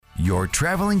Your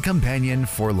traveling companion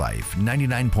for life.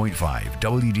 99.5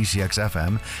 WDCX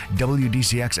FM,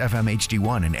 WDCX FM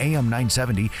HD1, and AM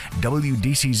 970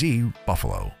 WDCZ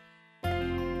Buffalo.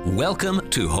 Welcome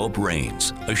to Hope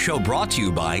Reigns, a show brought to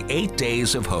you by 8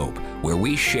 Days of Hope, where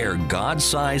we share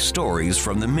God-sized stories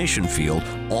from the mission field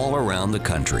all around the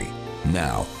country.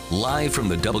 Now, live from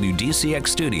the WDCX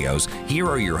studios, here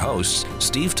are your hosts,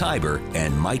 Steve Tiber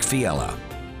and Mike Fiella.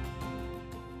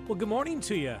 Well, good morning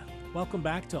to you. Welcome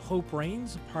back to Hope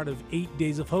Reigns, part of 8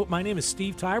 Days of Hope. My name is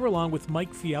Steve Tiber, along with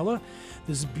Mike Fiella.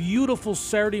 This beautiful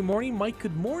Saturday morning. Mike,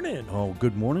 good morning. Oh,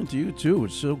 good morning to you, too.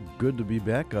 It's so good to be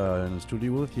back in the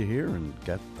studio with you here, and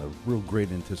got a real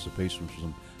great anticipation for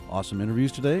some awesome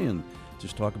interviews today, and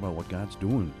just talk about what God's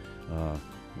doing,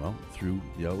 through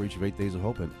the outreach of 8 Days of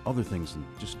Hope and other things, and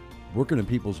just working in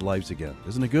people's lives again.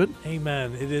 Isn't it good?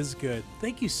 Amen. It is good.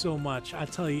 Thank you so much. I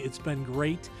tell you, it's been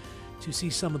great to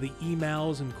see some of the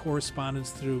emails and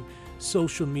correspondence through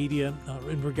social media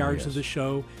in regards to the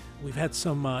show. We've had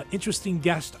some interesting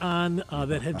guests on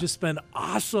that have just been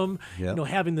awesome. Yep. You know,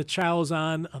 having the Childs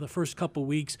on the first couple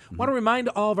weeks. Want to remind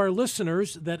all of our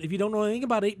listeners that if you don't know anything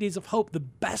about 8 Days of Hope, the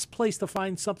best place to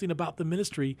find something about the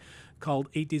ministry called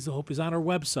 8 Days of Hope is on our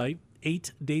website,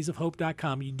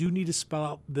 8daysofhope.com. You do need to spell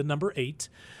out the number 8.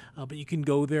 But you can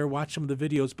go there, watch some of the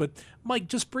videos. But, Mike,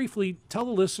 just briefly, tell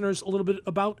the listeners a little bit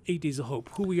about 8 Days of Hope,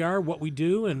 who we are, what we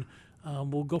do, and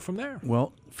we'll go from there.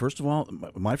 Well, first of all,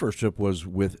 my first trip was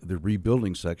with the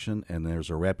rebuilding section, and there's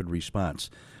a rapid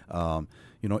response.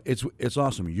 It's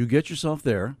awesome. You get yourself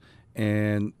there,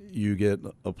 and you get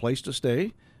a place to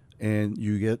stay, and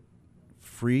you get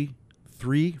three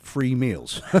free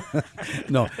meals.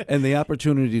 No, and the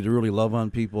opportunity to really love on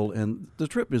people, and the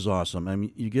trip is awesome. I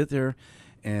mean, you get there,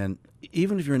 and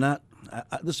even if you're not,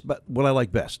 this is what I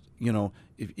like best, even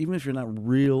if you're not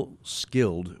real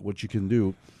skilled, what you can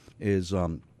do is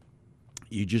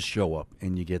you just show up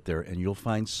and you get there, and you'll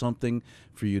find something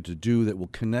for you to do that will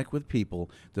connect with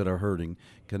people that are hurting,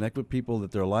 connect with people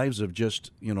that their lives have just,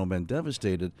 been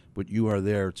devastated, but you are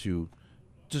there to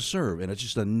serve. And it's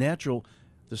just a natural,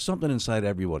 there's something inside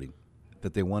everybody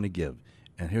that they want to give.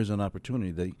 And here's an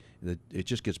opportunity that it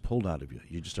just gets pulled out of you.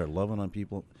 You just start loving on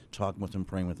people, talking with them,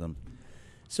 praying with them.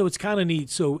 So it's kind of neat.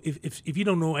 So if you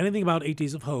don't know anything about 8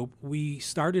 Days of Hope, we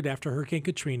started after Hurricane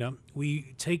Katrina.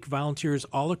 We take volunteers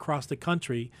all across the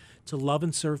country to love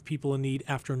and serve people in need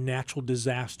after natural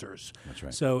disasters. That's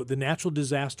right. So the natural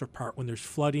disaster part, when there's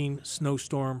flooding,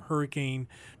 snowstorm, hurricane,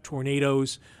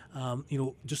 tornadoes.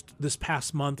 Just this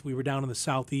past month, we were down in the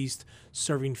southeast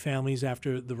serving families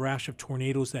after the rash of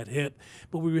tornadoes that hit.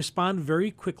 But we respond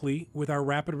very quickly with our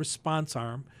rapid response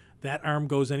arm. That arm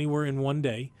goes anywhere in one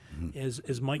day.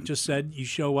 As Mike just said, you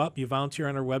show up, you volunteer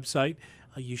on our website.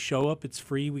 You show up, it's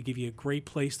free. We give you a great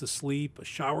place to sleep, a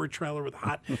shower trailer with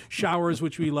hot showers,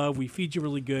 which we love. We feed you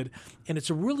really good. And it's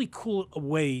a really cool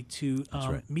way to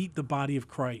meet the body of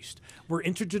Christ. We're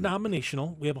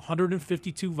interdenominational. We have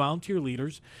 152 volunteer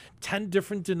leaders, 10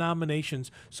 different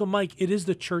denominations. So, Mike, it is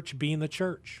the church being the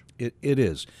church. It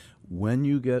is. When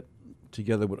you get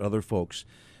together with other folks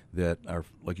that are,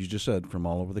 like you just said, from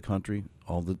all over the country,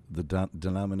 all the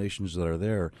denominations that are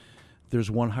there,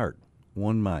 there's one heart,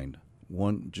 one mind,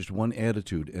 one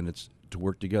attitude, and it's to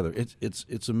work together.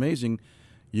 It's amazing.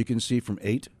 You can see from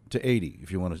 8 to 80,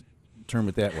 if you want to term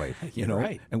it that way.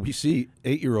 Right. And we see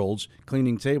 8-year-olds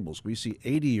cleaning tables. We see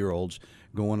 80-year-olds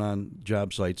going on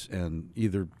job sites and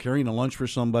either carrying a lunch for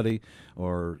somebody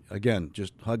or, again,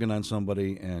 just hugging on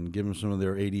somebody and giving some of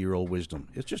their 80-year-old wisdom.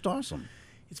 It's just awesome.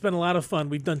 It's been a lot of fun.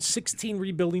 We've done 16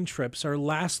 rebuilding trips. Our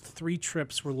last 3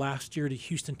 trips were last year to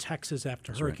Houston, Texas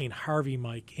after Hurricane Harvey,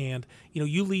 Mike. And,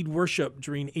 you lead worship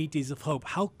during 8 Days of Hope.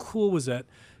 How cool was it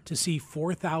to see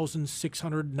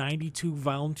 4,692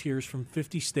 volunteers from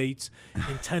 50 states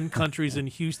and 10 countries in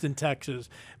Houston, Texas?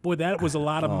 Boy, that was a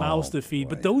lot of mouths to feed.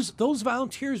 Boy. But those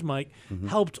volunteers, Mike,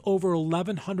 helped over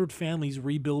 1,100 families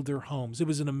rebuild their homes. It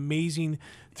was an amazing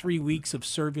 3 weeks of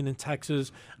serving in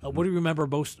Texas. What do you remember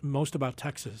most about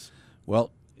Texas? Well,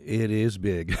 it is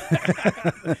big.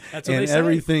 That's what and they say.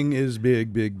 Everything is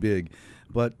big, big, big.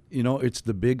 But, it's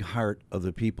the big heart of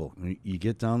the people. You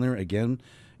get down there, again,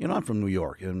 I'm from New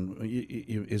York, and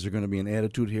is there going to be an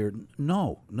attitude here?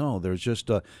 No. There's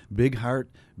just a big heart,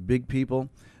 big people.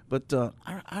 But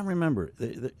I remember,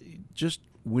 just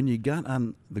when you got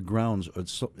on the grounds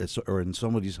or in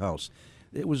somebody's house,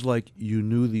 it was like you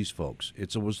knew these folks.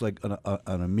 It was like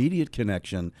an immediate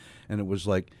connection, and it was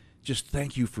like just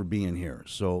thank you for being here.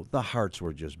 So the hearts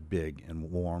were just big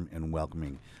and warm and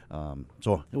welcoming.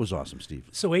 So it was awesome, Steve.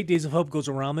 So 8 Days of Hope goes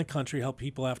around the country, help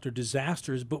people after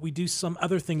disasters, but we do some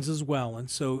other things as well. And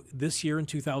so this year in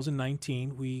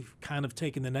 2019, we've kind of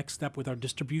taken the next step with our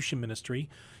distribution ministry.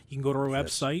 You can go to our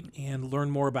website and learn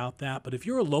more about that. But if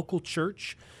you're a local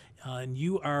church, and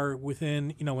you are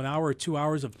within, an hour or 2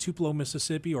 hours of Tupelo,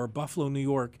 Mississippi, or Buffalo, New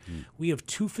York, we have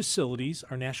 2 facilities.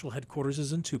 Our national headquarters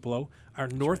is in Tupelo. Our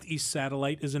Northeast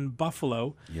satellite is in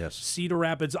Buffalo. Yes. Cedar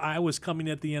Rapids, Iowa is coming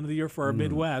at the end of the year for our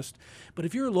Midwest. But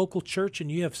if you're a local church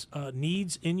and you have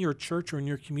needs in your church or in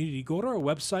your community, go to our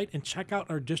website and check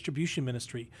out our distribution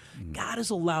ministry. God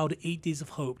has allowed 8 Days of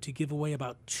Hope to give away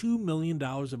about $2 million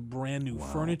of brand new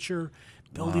furniture,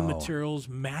 building materials,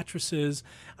 mattresses.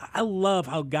 I love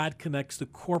how God connects the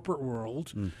corporate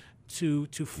world to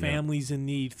families in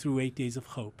need through 8 Days of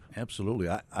Hope. Absolutely.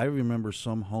 I remember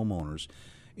some homeowners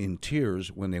in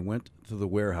tears when they went to the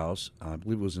warehouse. I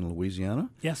believe it was in Louisiana.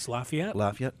 Yes, Lafayette.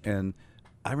 And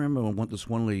I remember when this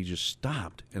one lady just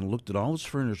stopped and looked at all this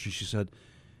furniture. She said,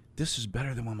 "This is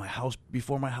better than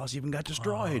before my house even got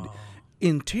destroyed."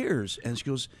 In tears. And she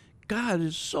goes, God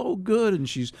is so good, and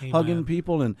she's hugging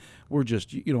people, and we're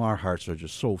just, our hearts are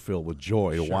just so filled with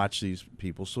joy to watch these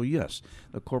people. So yes,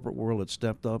 the corporate world has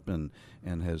stepped up and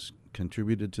has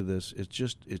contributed to this. It's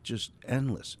just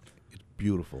endless. It's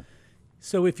beautiful.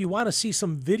 So if you want to see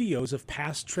some videos of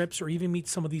past trips or even meet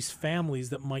some of these families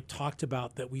that Mike talked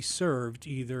about that we served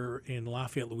either in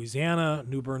Lafayette, Louisiana,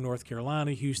 New Bern, North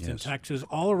Carolina, Houston, Texas,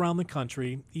 all around the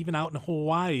country, even out in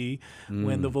Hawaii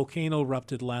when the volcano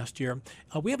erupted last year.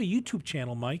 We have a YouTube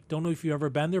channel, Mike. Don't know if you've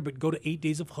ever been there, but go to 8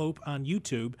 Days of Hope on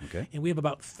YouTube. Okay. And we have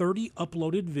about 30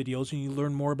 uploaded videos, and you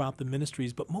learn more about the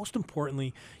ministries. But most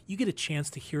importantly, you get a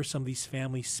chance to hear some of these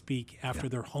families speak after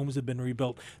their homes have been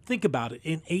rebuilt. Think about it.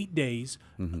 In 8 days,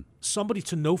 somebody,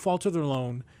 to no fault of their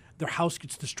own, their house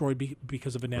gets destroyed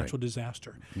because of a natural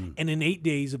disaster. And in 8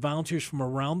 days, volunteers from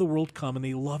around the world come, and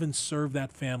they love and serve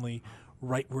that family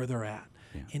right where they're at.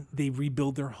 And they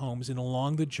rebuild their homes, and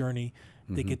along the journey,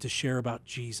 they get to share about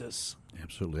Jesus.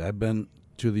 Absolutely. I've been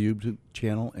to the YouTube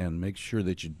channel, and make sure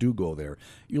that you do go there.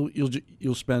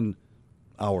 You'll spend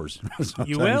hours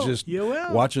sometimes just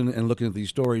watching and looking at these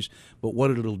stories. But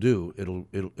what it'll do,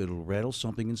 it'll rattle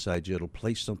something inside you. It'll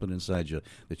place something inside you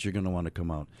that you're going to want to come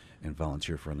out and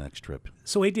volunteer for a next trip.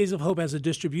 So 8 Days of Hope has a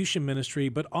distribution ministry,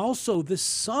 but also this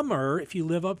summer, if you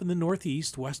live up in the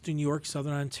Northeast, Western New York,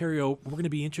 Southern Ontario, we're going to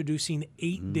be introducing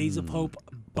 8 Days of Hope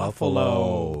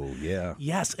Buffalo. Yeah.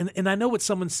 Yes, and I know what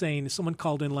someone's saying. Someone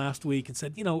called in last week and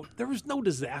said, there was no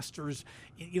disasters.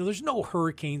 There's no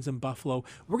hurricanes in Buffalo.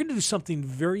 We're going to do something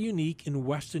very unique in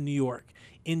Western New York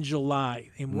in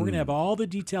July, and we're going to have all the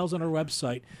details on our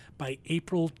website by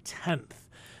April 10th.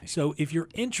 So if you're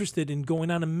interested in going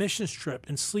on a missions trip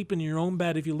and sleep in your own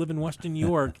bed if you live in Western New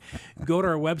York, go to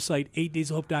our website,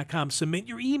 8daysofhope.com. Submit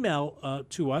your email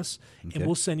to us, and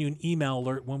we'll send you an email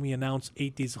alert when we announce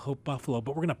 8 Days of Hope Buffalo.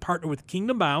 But we're going to partner with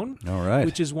Kingdom Bound,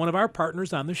 which is one of our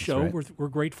partners on the show. Right. We're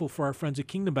grateful for our friends at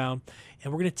Kingdom Bound,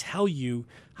 and we're going to tell you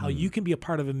how you can be a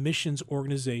part of a missions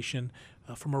organization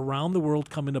from around the world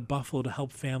coming to Buffalo to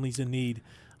help families in need.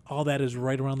 All that is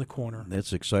right around the corner.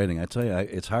 That's exciting. I tell you,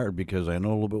 it's hard because I know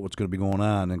a little bit what's going to be going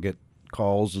on and get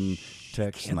calls and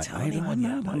texts. Can't tell anyone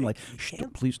yet, I'm like,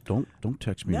 please don't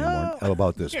text me No. anymore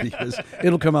about this because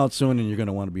it'll come out soon and you're going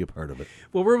to want to be a part of it.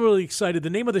 Well, we're really excited. The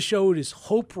name of the show is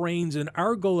Hope Reigns, and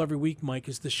our goal every week, Mike,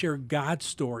 is to share God's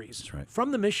stories That's right.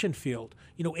 from the mission field.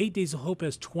 8 Days of Hope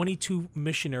has 22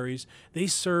 missionaries. They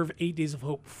serve 8 Days of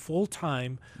Hope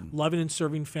full-time, loving and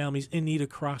serving families in need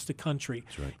across the country.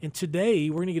 That's right. And today,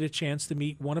 we're going to get a chance to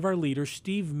meet one of our leaders,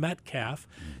 Steve Metcalf.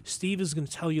 Steve is going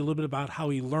to tell you a little bit about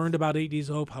how he learned about 8 Days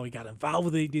of Hope, how he got involved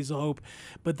with 8 Days of Hope.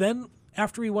 But then,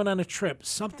 after he went on a trip,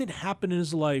 something happened in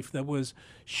his life that was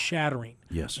shattering.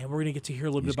 Yes. And we're going to get to hear a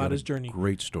little bit He's about got his a journey.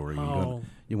 Great story.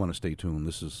 You want to stay tuned.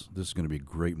 This is going to be a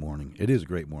great morning. It is a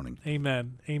great morning.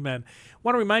 Amen. Amen.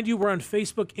 Want to remind you, we're on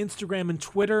Facebook, Instagram, and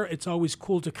Twitter. It's always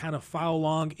cool to kind of follow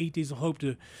along 8 Days of Hope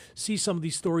to see some of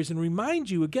these stories. And remind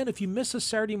you, again, if you miss a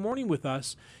Saturday morning with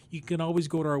us, you can always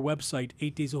go to our website,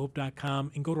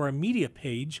 8daysofhope.com, and go to our media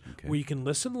page where you can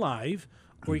listen live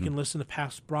or you can listen to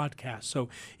past broadcasts. So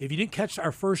if you didn't catch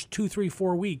our first 2, 3,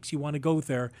 4 weeks, you want to go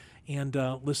there and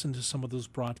listen to some of those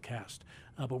broadcasts.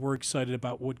 But we're excited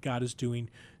about what God is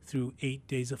doing through 8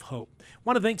 Days of Hope. I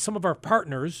want to thank some of our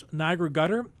partners, Niagara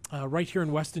Gutter, right here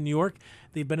in Weston, New York.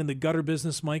 They've been in the gutter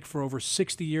business, Mike, for over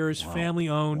 60 years,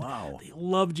 family-owned. Wow. They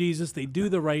love Jesus. They do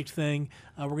the right thing.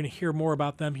 We're going to hear more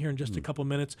about them here in just a couple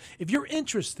minutes. If you're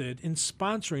interested in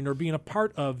sponsoring or being a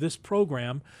part of this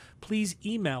program, please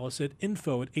email us at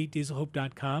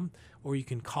info@8daysofhope.com, or you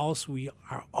can call us. We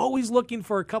are always looking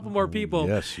for a couple more people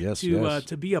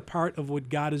to be a part of what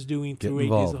God is doing through 8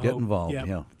 Days of Hope. Get involved,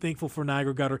 yeah. Thankful for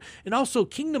Niagara Gutter. And also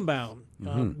Kingdom Bound.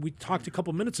 We talked a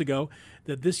couple minutes ago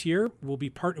that this year we'll be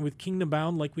partnering with Kingdom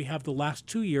Bound like we have the last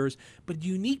 2 years, but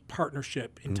unique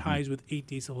partnership and ties with 8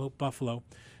 Days of Hope Buffalo.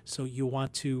 So you'll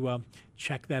want to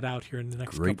check that out here in the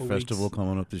next couple weeks. Great festival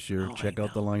coming up this year. Check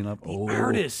out the lineup. The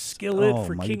artists, Skillet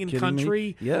for King and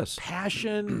Country. Yes.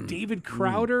 Passion, David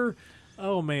Crowder.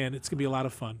 Oh, man, it's going to be a lot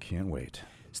of fun. Can't wait.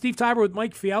 Steve Tiber with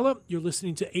Mike Fiala. You're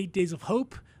listening to 8 Days of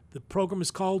Hope. The program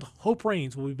is called Hope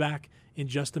Reigns. We'll be back in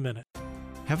just a minute.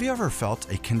 Have you ever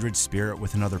felt a kindred spirit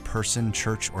with another person,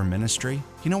 church, or ministry?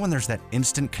 You know when there's that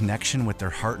instant connection with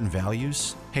their heart and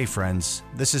values? Hey friends,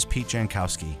 this is Pete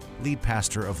Jankowski, lead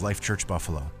pastor of Life Church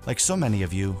Buffalo. Like so many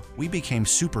of you, we became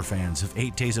super fans of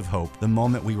 8 Days of Hope the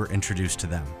moment we were introduced to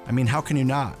them. I mean, how can you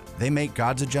not? They make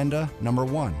God's agenda number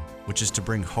one, which is to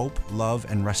bring hope, love,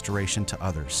 and restoration to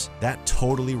others. That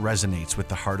totally resonates with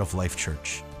the heart of Life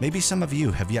Church. Maybe some of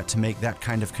you have yet to make that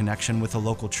kind of connection with a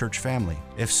local church family.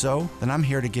 If so, then I'm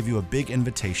here to give you a big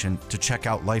invitation to check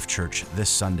out Life Church this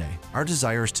Sunday. Our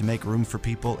desire is to make room for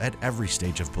people at every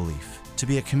stage of belief, to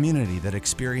be a community that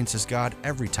experiences God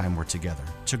every time we're together,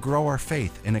 to grow our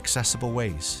faith in accessible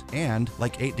ways, and,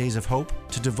 like 8 Days of Hope,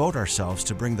 to devote ourselves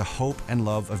to bring the hope and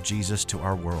love of Jesus to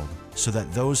our world, so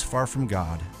that those far from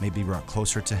God may be brought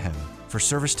closer to Him. For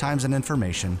service times and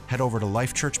information, head over to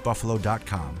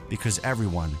lifechurchbuffalo.com, because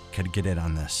everyone can get in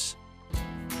on this.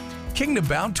 Kingdom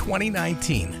Bound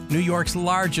 2019, New York's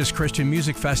largest Christian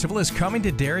music festival, is coming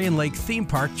to Darien Lake Theme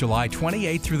Park July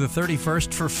 28th through the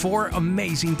 31st for 4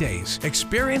 amazing days.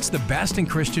 Experience the best in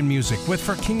Christian music with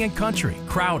For King and Country,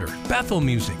 Crowder, Bethel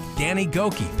Music, Danny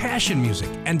Goki, Passion Music,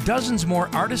 and dozens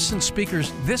more artists and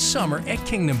speakers this summer at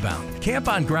Kingdom Bound. Camp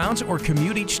on grounds or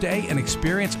commute each day and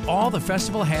experience all the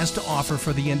festival has to offer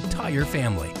for the entire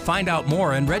family. Find out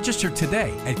more and register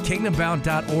today at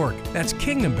kingdombound.org. That's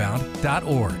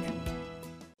kingdombound.org.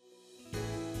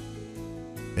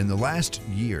 In the last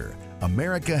year,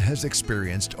 America has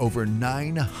experienced over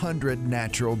 900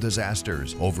 natural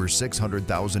disasters. Over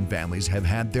 600,000 families have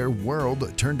had their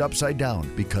world turned upside down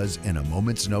because, in a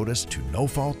moment's notice, to no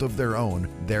fault of their own,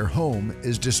 their home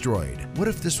is destroyed. What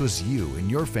if this was you and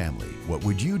your family? What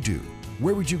would you do?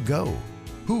 Where would you go?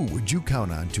 Who would you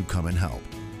count on to come and help?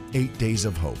 8 Days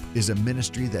of Hope is a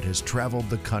ministry that has traveled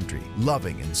the country,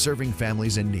 loving and serving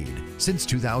families in need. Since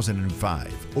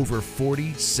 2005, over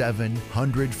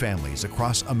 4,700 families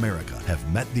across America have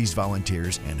met these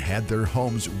volunteers and had their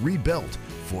homes rebuilt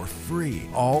for free,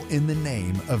 all in the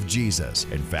name of Jesus.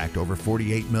 In fact, over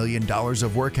 $48 million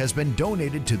of work has been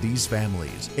donated to these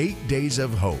families. 8 Days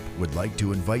of Hope would like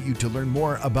to invite you to learn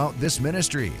more about this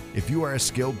ministry. If you are a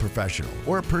skilled professional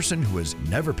or a person who has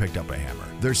never picked up a hammer,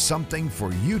 there's something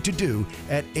for you to do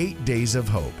at 8 Days of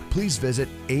Hope. Please visit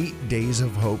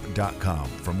 8daysofhope.com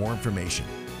for more information.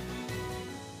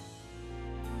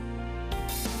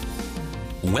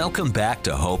 Welcome back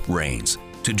to Hope Reigns.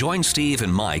 To join Steve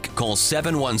and Mike, call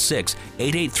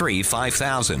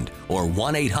 716-883-5000 or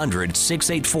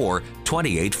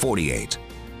 1-800-684-2848.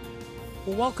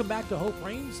 Well, welcome back to Hope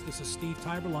Reigns. This is Steve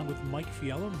Tiber along with Mike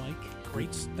Fiala. Mike,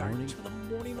 great start to the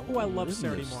morning. Oh, I love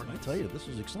Saturday morning. I tell you, this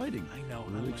is exciting. I know.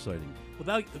 Really exciting.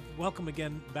 Well, welcome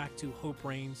again back to Hope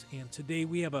Reigns. And today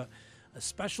we have a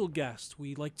special guest.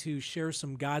 We like to share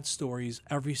some God stories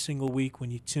every single week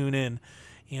when you tune in.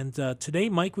 And today,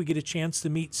 Mike, we get a chance to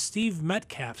meet Steve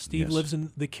Metcalf. Steve lives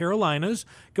in the Carolinas.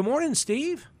 Good morning,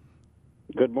 Steve.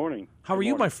 Good morning. How are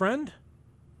you, my friend?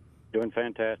 Doing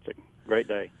fantastic. Great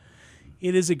day.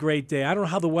 It is a great day. I don't know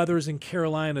how the weather is in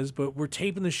Carolinas, but we're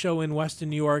taping the show in Western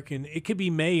New York, and it could be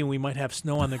May, and we might have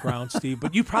snow on the ground, Steve.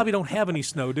 But you probably don't have any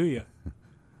snow, do you?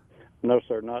 No,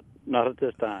 sir, not at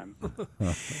this time.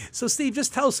 So, Steve,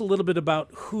 just tell us a little bit about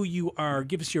who you are.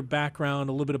 Give us your background,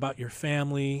 a little bit about your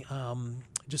family.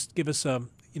 Just give us a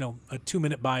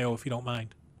 2-minute bio, if you don't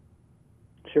mind.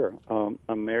 Sure.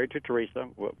 I'm married to Teresa.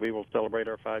 We will celebrate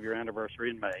our 5-year anniversary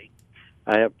in May.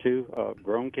 I have 2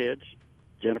 grown kids.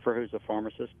 Jennifer, who's a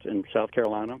pharmacist in South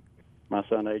Carolina. My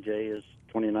son, AJ, is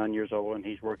 29 years old, and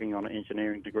he's working on an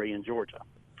engineering degree in Georgia.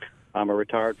 I'm a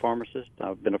retired pharmacist.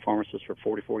 I've been a pharmacist for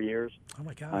 44 years. Oh,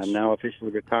 my gosh. I'm now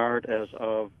officially retired as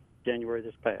of January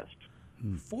this past.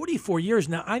 44 years.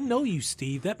 Now, I know you,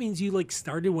 Steve. That means you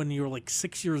started when you were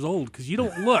 6 years old, because you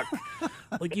don't look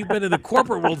like you've been in the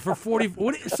corporate world for 40.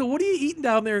 So what are you eating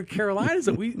down there in Carolinas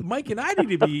that Mike and I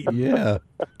need to be eating? Yeah,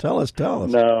 tell us.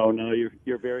 No,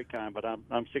 you're very kind, but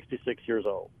I'm 66 years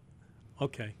old.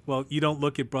 Okay. Well, you don't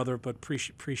look it, brother, but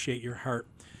appreciate your heart.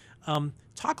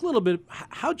 Talk a little bit.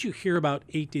 How'd you hear about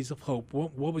 8 Days of Hope?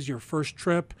 What was your first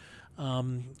trip?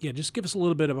 Just give us a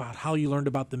little bit about how you learned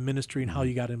about the ministry and how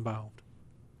you got involved.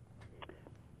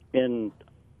 In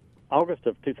August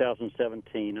of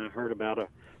 2017, I heard about a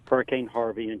Hurricane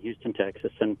Harvey in Houston,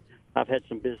 Texas, and I've had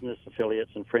some business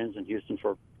affiliates and friends in Houston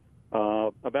for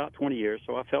about 20 years,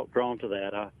 so I felt drawn to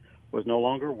that. I was no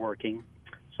longer working,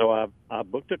 so I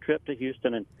booked a trip to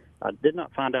Houston, and I did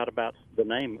not find out about the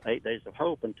name 8 Days of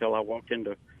Hope until I walked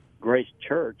into Grace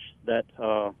Church that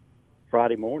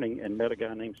Friday morning and met a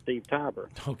guy named Steve Tiber.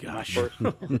 Oh, gosh. My first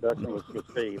introduction was with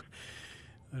Steve.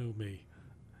 Oh, me.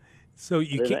 So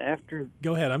you then can't...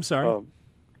 Go ahead. I'm sorry.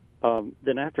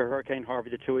 Then after Hurricane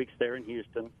Harvey, the 2 weeks there in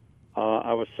Houston,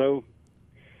 I was so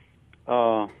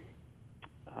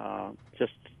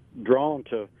just drawn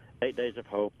to 8 Days of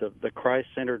Hope, the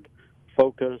Christ-centered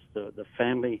focus, the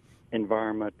family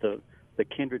environment, the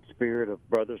kindred spirit of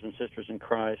brothers and sisters in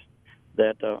Christ,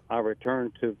 that I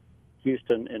returned to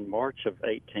Houston in March of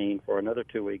 18 for another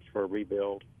 2 weeks for a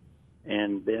rebuild.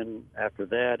 And then after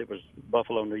that, it was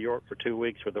Buffalo, New York for 2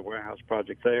 weeks with the warehouse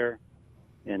project there.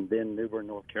 And then New Bern,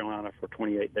 North Carolina for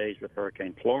 28 days with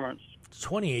Hurricane Florence.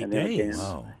 28 days? Again,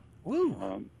 wow.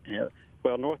 Woo.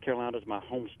 Well, North Carolina is my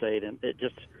home state, and it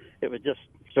was just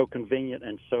so convenient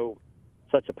and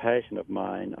such a passion of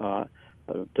mine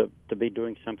to be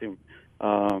doing something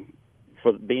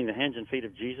for being the hands and feet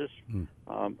of Jesus,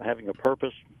 having a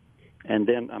purpose. And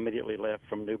then I immediately left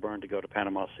from New Bern to go to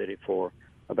Panama City for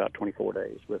about 24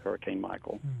 days with Hurricane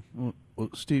Michael. Well,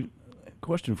 Steve,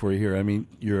 question for you here. I mean,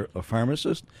 you're a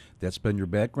pharmacist. That's been your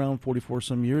background,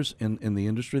 44-some years in the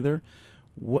industry there.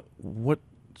 What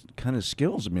kind of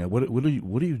skills? I mean, what do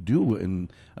you do?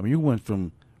 And I mean, you went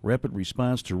from rapid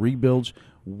response to rebuilds.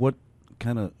 What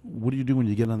do you do when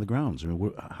you get on the grounds? I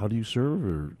mean, how do you serve,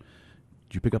 or do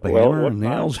you pick up a hammer and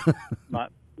nails?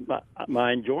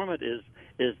 My enjoyment is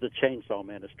the chainsaw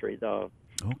ministry.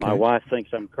 Okay. My wife thinks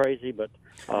I'm crazy, but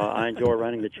I enjoy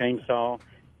running the chainsaw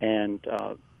and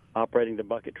operating the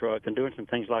bucket truck and doing some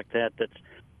things like that.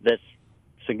 That's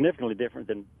significantly different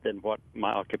than what my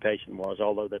occupation was.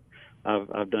 Although that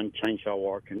I've done chainsaw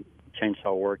work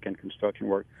and construction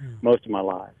work most of my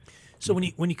life. So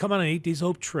when you come on an 8 Days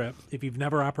Hope trip, if you've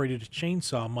never operated a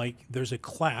chainsaw, Mike, there's a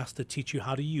class to teach you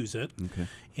how to use it. Okay.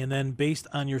 And then based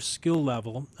on your skill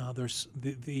level, there's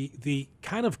the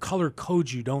kind of color code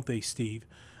you, don't they, Steve?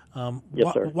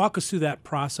 Yes, sir. Walk us through that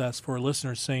process for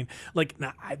listeners saying,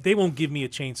 they won't give me a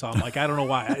chainsaw. I'm I don't know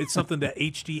why. It's something, that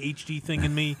HD thing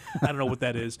in me. I don't know what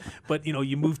that is. But,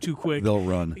 you move too quick. They'll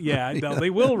run. Yeah, they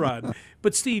will run.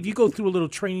 But, Steve, you go through a little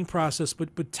training process.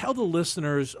 But tell the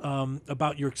listeners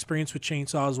about your experience with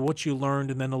chainsaws, what you learned,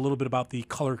 and then a little bit about the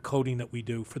color coding that we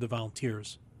do for the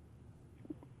volunteers.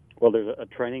 Well, there's a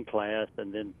training class,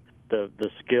 and then the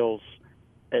skills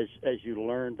as you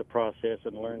learn the process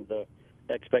and learn the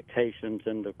expectations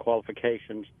and the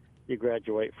qualifications, you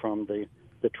graduate from the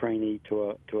trainee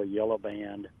to a yellow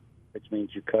band, which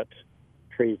means you cut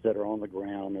trees that are on the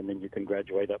ground, and then you can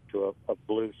graduate up to a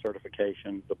blue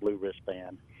certification, the blue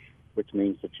wristband, which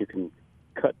means that you can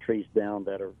cut trees down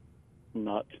that are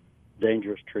not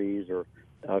dangerous trees or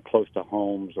close to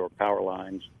homes or power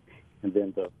lines. And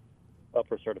then the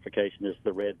upper certification is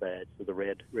the red badge, or the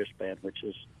red wristband, which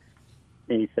is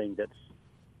anything that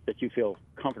you feel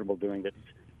comfortable doing that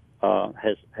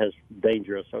has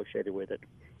danger associated with it.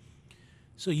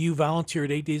 So you volunteered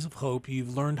 8 Days of Hope.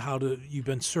 You've learned you've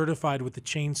been certified with the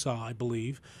chainsaw, I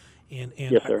believe. And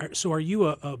yes, sir. So are you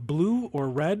a blue or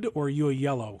red, or are you a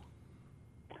yellow?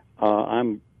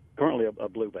 I'm currently a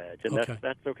blue badge, and okay.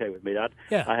 that's okay with me. I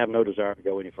have no desire to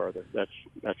go any further.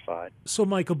 That's fine. So,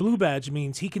 Mike, a blue badge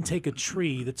means he can take a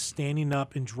tree that's standing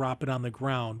up and drop it on the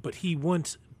ground, but he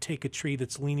wouldn't take a tree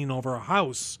that's leaning over a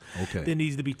house that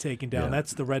needs to be taken down. Yeah.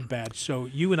 That's the red badge. So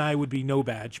you and I would be no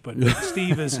badge, but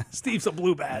Steve's a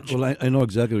blue badge. Well, I know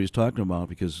exactly what he's talking about,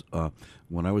 because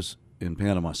when I was in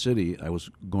Panama City, I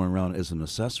was going around as an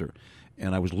assessor,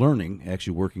 and I was learning,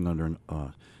 actually working under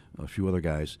a few other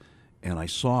guys, and I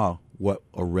saw what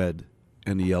a red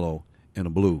and a yellow and a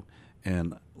blue.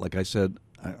 And like I said,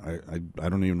 I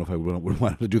don't even know if I would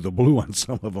want to do the blue on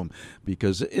some of them,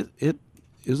 because it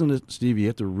isn't it, Steve? You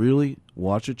have to really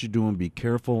watch what you're doing, be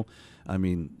careful. I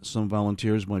mean, some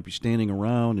volunteers might be standing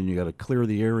around, and you got to clear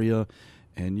the area.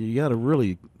 and you got to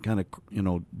really kind of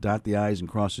dot the I's and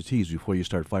cross the T's before you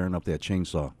start firing up that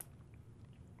chainsaw.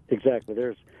 Exactly.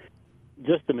 There's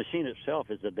just the machine itself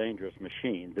is a dangerous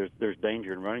machine. There's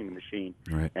danger in running the machine,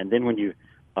 Right. and then when you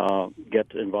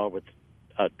get involved with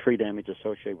tree damage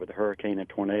associated with a hurricane and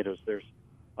tornadoes, there's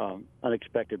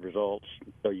unexpected results.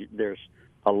 So there's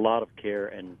a lot of care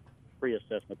and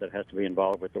pre-assessment that has to be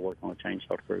involved with the work on a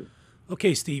chainsaw crew.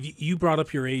 Okay, Steve, you brought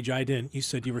up your age. I didn't. You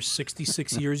said you were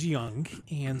 66 years young,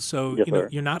 and so Yes, sir.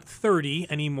 you're not 30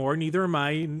 anymore. Neither am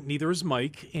I. Neither is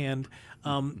Mike. And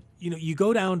you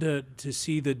go down to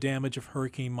see the damage of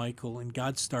Hurricane Michael, and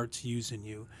God starts using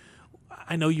you.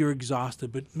 I know you're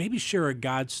exhausted, but maybe share a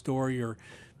God story, or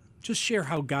just share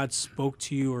how God spoke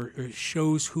to you, or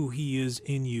shows who He is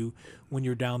in you when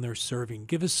you're down there serving.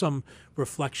 Give us some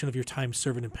reflection of your time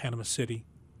serving in Panama City.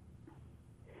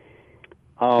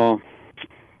 Well,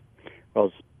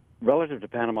 relative to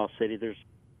Panama City, there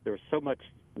was so much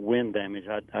wind damage.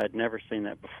 I'd never seen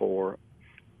that before,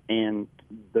 and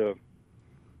the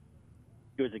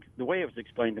way it was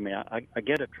explained to me, I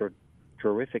get a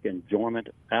terrific enjoyment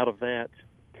out of that,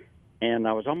 and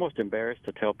I was almost embarrassed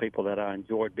to tell people that I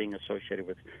enjoyed being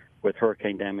associated with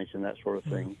hurricane damage and that sort of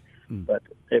thing. Mm-hmm. But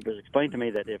it was explained to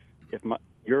me that if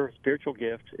your spiritual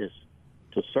gift is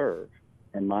to serve,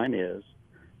 and mine is,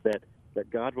 that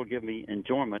God will give me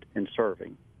enjoyment in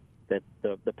serving, that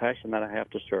the passion that I have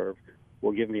to serve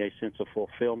will give me a sense of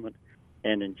fulfillment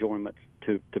and enjoyment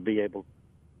to be able,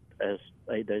 as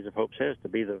 8 Days of Hope says, to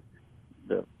be the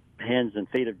hands and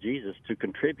feet of Jesus, to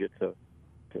contribute, to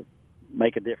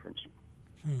make a difference.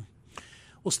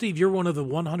 Well, Steve, you're one of the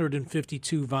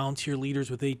 152 volunteer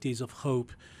leaders with 8 Days of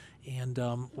Hope. And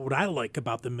what I like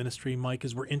about the ministry, Mike,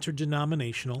 is we're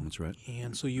interdenominational. That's right.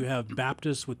 And so you have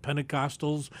Baptists with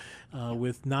Pentecostals,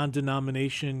 with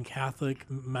non-denomination, Catholic,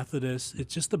 Methodist.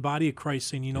 It's just the body of Christ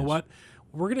saying, you know what,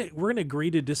 we're gonna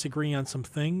agree to disagree on some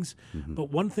things,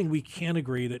 but one thing we can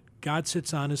agree, that God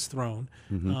sits on His throne.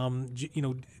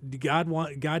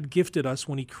 God gifted us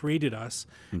when He created us,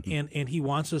 and He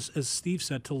wants us, as Steve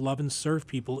said, to love and serve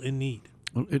people in need.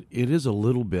 Well, it is a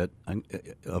little bit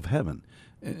of heaven.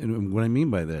 And what I mean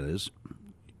by that is,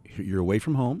 you're away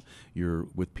from home. You're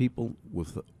with people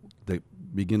they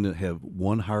begin to have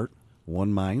one heart,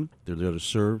 one mind. They're there to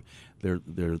serve. They're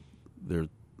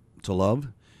to love.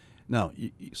 Now,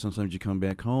 sometimes you come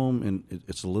back home, and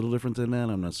it's a little different than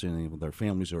that. I'm not saying anything with our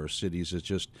families or our cities. It's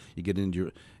just you get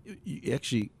into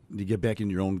you get back in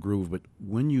your own groove. But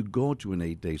when you go to an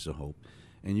 8 Days of Hope,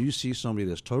 and you see somebody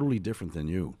that's totally different than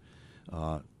you,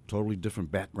 totally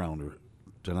different background or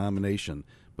denomination,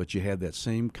 but you have that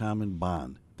same common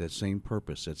bond, that same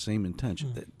purpose, that same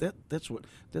intention. That's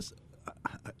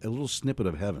a little snippet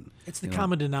of heaven. It's the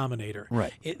common denominator,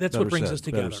 right? That's what brings us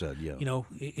together. Better said, yeah.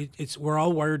 It's we're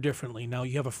all wired differently. Now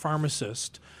you have a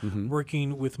pharmacist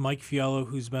working with Mike Fiello,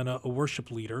 who's been a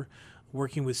worship leader,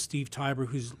 working with Steve Tiber,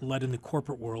 who's led in the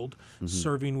corporate world,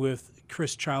 serving with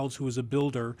Chris Childs, who is a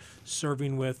builder,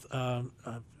 serving with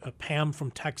Pam from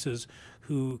Texas,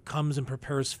 who comes and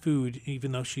prepares food,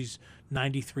 even though she's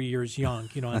 93 years young,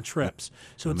 on trips.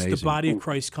 So it's the body of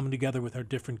Christ coming together with our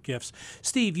different gifts.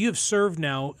 Steve, you have served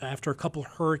now after a couple of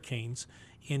hurricanes,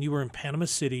 and you were in Panama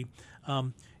City.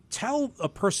 Tell a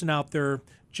person out there,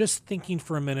 just thinking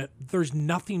for a minute, there's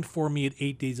nothing for me at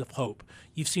 8 Days of Hope.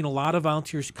 You've seen a lot of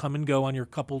volunteers come and go on your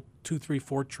couple, 2, 3,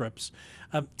 4 trips.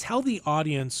 Tell the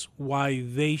audience why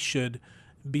they should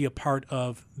be a part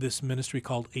of this ministry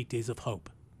called 8 Days of Hope.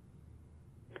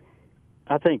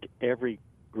 I think every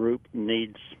group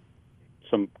needs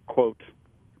some, quote,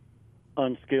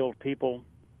 unskilled people.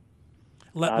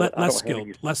 Less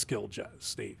skilled,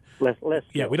 Steve. Less skilled.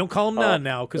 Yeah, we don't call them non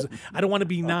now, because I don't want to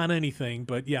be non anything,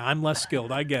 but yeah, I'm less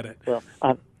skilled. I get it. Well,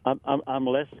 I'm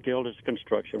less skilled as a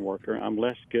construction worker. I'm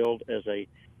less skilled as a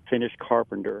finished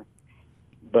carpenter,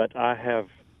 but I have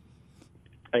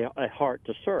a heart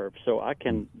to serve, so I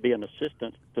can be an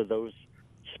assistant to those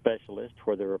specialists,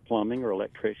 whether they're a plumbing or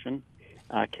electrician.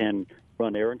 I can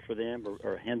run errands for them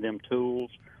or hand them tools,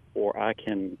 or I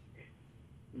can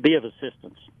be of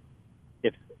assistance.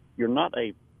 If you're not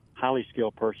a highly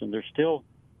skilled person, there's still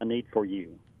a need for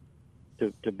you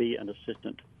to be an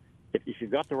assistant. If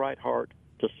you've got the right heart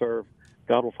to serve,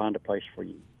 God will find a place for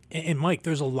you. And Mike,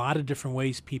 there's a lot of different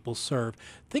ways people serve.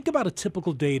 Think about a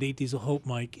typical day at 8 Days of Hope,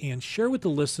 Mike, and share with the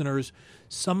listeners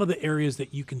some of the areas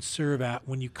that you can serve at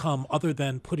when you come, other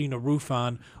than putting a roof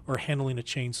on or handling a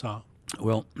chainsaw.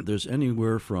 Well, there's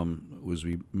anywhere from, as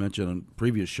we mentioned on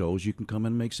previous shows, you can come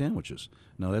in and make sandwiches.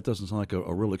 Now, that doesn't sound like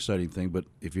a real exciting thing, but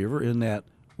if you're ever in that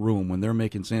room when they're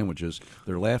making sandwiches,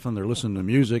 they're laughing, they're listening to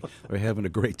music, they're having a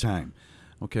great time.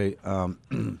 Okay,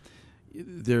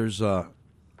 there's,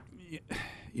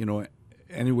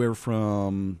 anywhere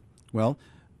from,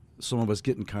 some of us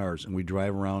get in cars and we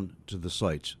drive around to the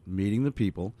sites, meeting the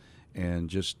people, and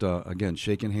just, again,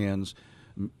 shaking hands.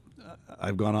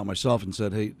 I've gone out myself and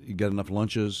said, hey, you got enough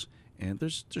lunches? And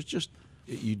there's just,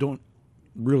 you don't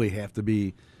really have to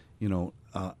be,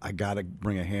 I got to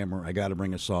bring a hammer, I got to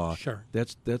bring a saw. Sure.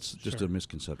 That's just a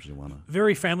misconception.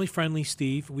 Very family-friendly,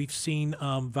 Steve. We've seen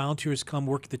volunteers come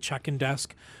work at the check-in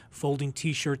desk, folding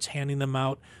T-shirts, handing them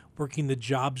out, working the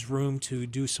jobs room to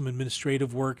do some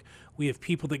administrative work. We have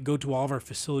people that go to all of our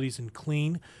facilities and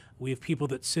clean. We have people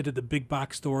that sit at the big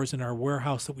box stores in our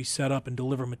warehouse that we set up and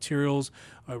deliver materials,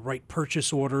 write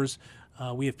purchase orders.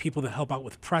 We have people that help out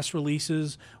with press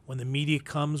releases. When the media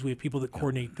comes, we have people that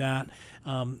coordinate that.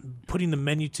 Putting the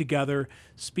menu together,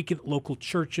 speaking at local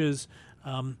churches.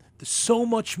 There's so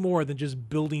much more than just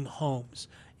building homes.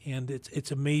 And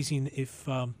it's amazing if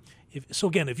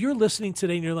you're listening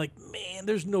today and you're like, man,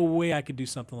 there's no way I could do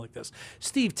something like this.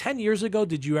 Steve, 10 years ago,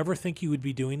 did you ever think you would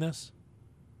be doing this?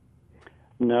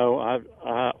 No, I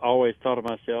always thought of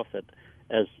myself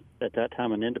as at that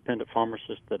time an independent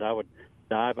pharmacist, that I would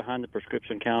die behind the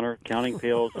prescription counter, counting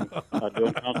pills and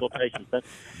doing consultations.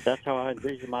 That's how I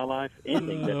envisioned my life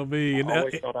ending. I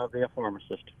always thought I'd be a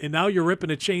pharmacist. And now you're ripping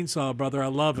a chainsaw, brother. I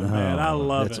love it, man. I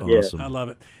love that's it. Awesome. I love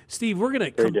it. Steve, we're gonna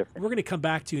come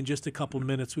back to you in just a couple of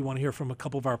minutes. We want to hear from a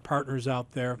couple of our partners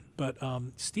out there. But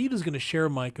Steve is going to share,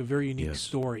 Mike, a very unique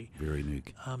story. Very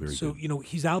unique. Very good.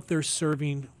 He's out there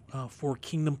serving for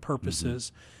kingdom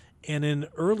purposes. Mm-hmm. And in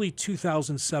early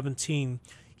 2017,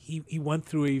 he went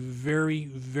through a very,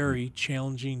 very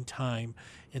challenging time.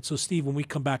 And so, Steve, when we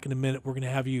come back in a minute, we're going to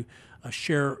have you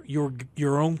share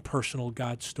your own personal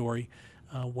God story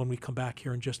when we come back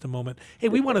here in just a moment. Hey,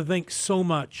 we want to thank so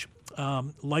much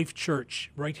Life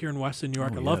Church right here in Weston, New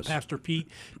York. I love Pastor Pete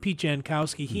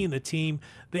Jankowski. He and the team,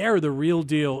 they are the real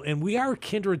deal. And we are a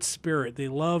kindred spirit. They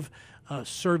love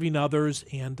serving others,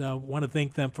 and want to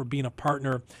thank them for being a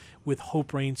partner with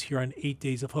Hope Reigns here on 8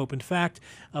 Days of Hope. In fact,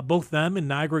 both them and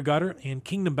Niagara Gutter and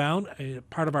Kingdom Bound,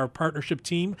 part of our partnership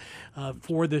team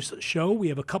for this show. We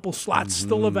have a couple slots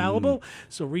still available,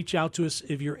 so reach out to us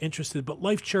if you're interested. But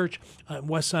Life Church in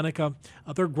West Seneca,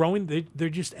 they're growing. They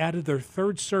just added their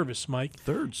third service, Mike.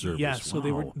 Third service, yeah.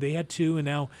 So they had two, and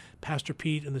now Pastor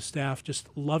Pete and the staff just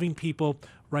loving people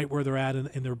right where they're at, and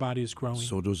their body is growing.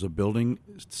 So does a building,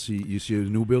 you see a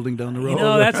new building down the road?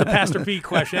 That's a Pastor Pete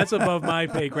question. That's above my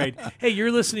pay grade. Hey,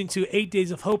 you're listening to 8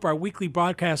 Days of Hope, our weekly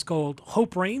broadcast called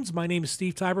Hope Reigns. My name is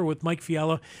Steve Tiber with Mike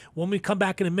Fiala. When we come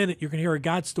back in a minute, you're going to hear a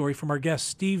God story from our guest,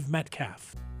 Steve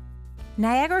Metcalf.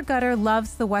 Niagara Gutter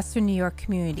loves the Western New York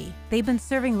community. They've been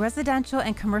serving residential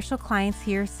and commercial clients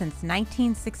here since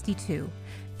 1962.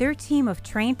 Their team of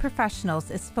trained professionals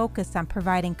is focused on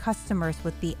providing customers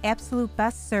with the absolute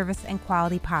best service and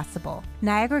quality possible.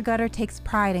 Niagara Gutter takes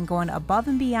pride in going above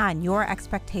and beyond your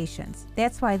expectations.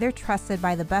 That's why they're trusted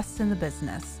by the best in the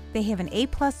business. They have an A+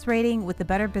 rating with the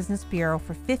Better Business Bureau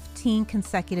for 15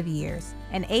 consecutive years,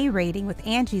 an A rating with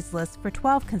Angie's List for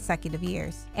 12 consecutive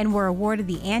years, and were awarded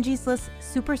the Angie's List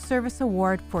Super Service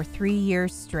Award for 3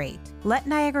 years straight. Let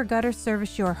Niagara Gutter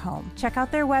service your home. Check out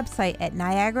their website at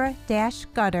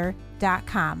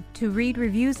niagara-gutter.com to read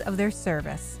reviews of their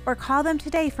service, or call them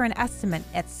today for an estimate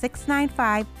at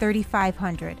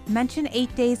 695-3500. Mention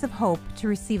 8 Days of Hope to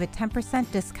receive a 10%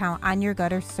 discount on your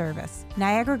gutter service.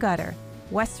 Niagara Gutter,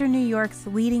 Western New York's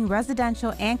leading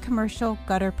residential and commercial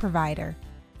gutter provider.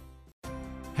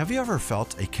 Have you ever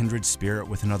felt a kindred spirit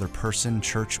with another person,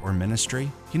 church, or ministry?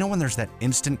 You know when there's that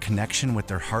instant connection with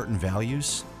their heart and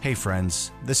values? Hey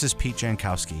friends, this is Pete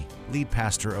Jankowski, lead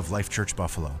pastor of Life Church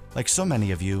Buffalo. Like so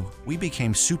many of you, we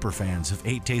became super fans of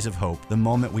 8 Days of Hope the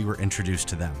moment we were introduced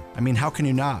to them. I mean, how can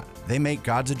you not? They make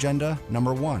God's agenda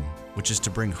number one, which is to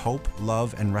bring hope,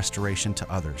 love, and restoration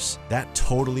to others. That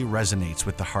totally resonates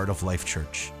with the heart of Life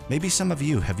Church. Maybe some of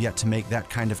you have yet to make that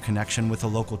kind of connection with a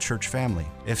local church family.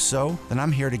 If so, then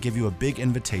I'm here to give you a big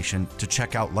invitation to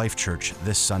check out Life Church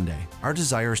this Sunday. Our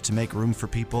desire is to make room for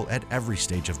people at every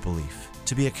stage of belief,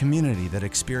 to be a community that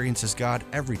experiences God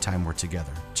every time we're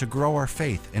together, to grow our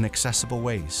faith in accessible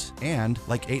ways, and,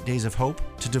 like 8 Days of Hope,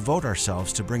 to devote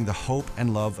ourselves to bring the hope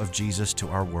and love of Jesus to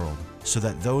our world, so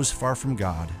that those far from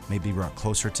God may be brought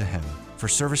closer to Him. For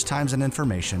service times and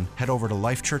information, head over to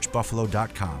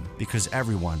lifechurchbuffalo.com, because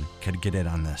everyone could get in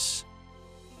on this.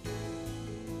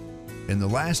 In the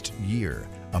last year,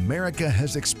 America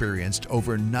has experienced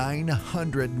over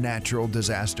 900 natural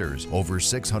disasters. Over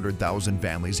 600,000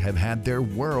 families have had their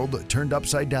world turned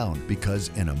upside down because,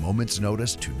 in a moment's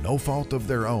notice, to no fault of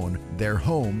their own, their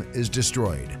home is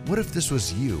destroyed. What if this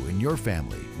was you and your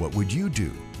family? What would you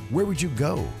do? Where would you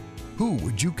go? Who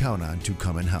would you count on to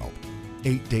come and help?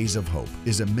 8 Days of Hope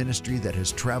is a ministry that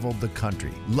has traveled the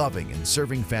country, loving and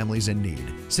serving families in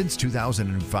need. Since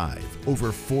 2005,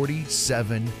 over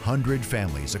 4,700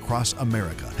 families across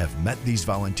America have met these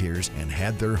volunteers and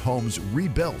had their homes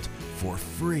rebuilt for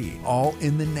free, all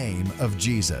in the name of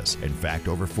Jesus. In fact,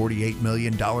 over $48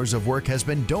 million of work has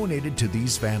been donated to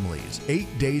these families.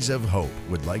 8 Days of Hope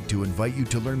would like to invite you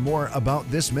to learn more about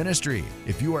this ministry.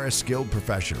 If you are a skilled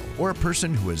professional or a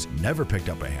person who has never picked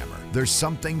up a hammer, there's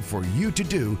something for you to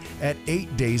do at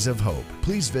 8 Days of Hope.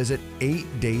 Please visit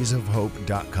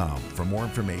 8daysofhope.com for more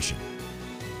information.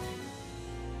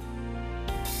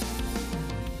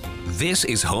 This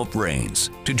is Hope Reigns.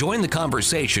 To join the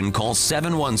conversation, call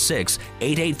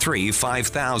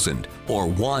 716-883-5000 or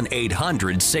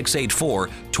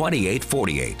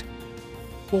 1-800-684-2848.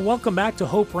 Well, welcome back to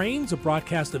Hope Reigns, a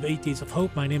broadcast of 8 Days of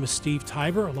Hope. My name is Steve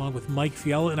Tiber, along with Mike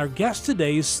Fiala, and our guest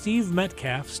today is Steve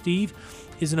Metcalf. Steve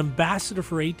is an ambassador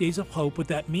for 8 Days of Hope. What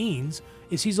that means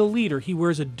is he's a leader. He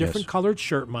wears a different colored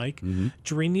shirt, Mike,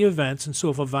 during the events. And so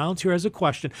if a volunteer has a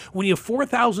question, when you have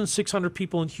 4,600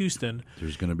 people in Houston,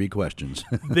 there's going to be questions.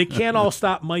 They can't all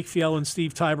stop Mike Fiala and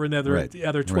Steve Tiber and the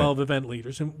other 12 event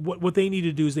leaders. And what they need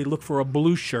to do is they look for a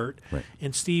blue shirt. Right.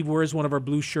 And Steve wears one of our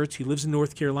blue shirts. He lives in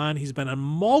North Carolina. He's been on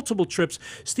multiple trips.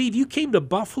 Steve, you came to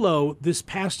Buffalo this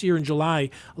past year in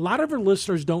July. A lot of our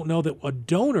listeners don't know that a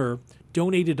donor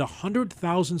donated a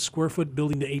 100,000 square foot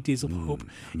building to 8 Days of Hope.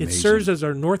 Amazing. It serves as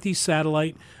our Northeast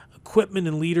satellite. Equipment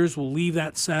and leaders will leave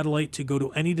that satellite to go to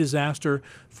any disaster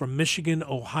from Michigan,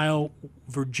 Ohio,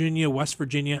 Virginia, West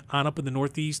Virginia, on up in the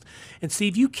Northeast. And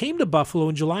Steve, you came to Buffalo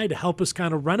in July to help us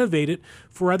kind of renovate it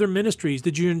for other ministries.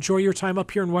 Did you enjoy your time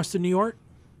up here in Western New York?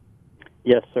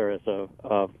 Yes, sir. As a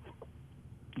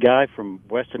guy from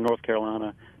Western North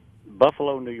Carolina,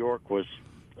 Buffalo, New York was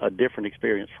a different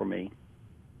experience for me.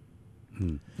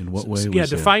 In what way? Yeah,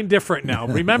 define different now.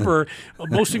 Remember,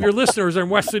 most of your listeners are in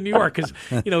Western New York. Because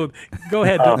go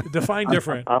ahead, define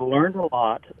different. I learned a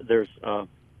lot.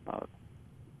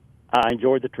 I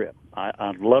enjoyed the trip.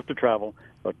 I love to travel,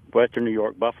 but Western New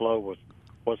York, Buffalo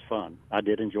was fun. I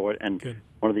did enjoy it, and Good.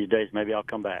 One of these days maybe I'll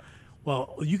come back.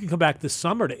 Well, you can come back this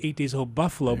summer to 8 Days of Hope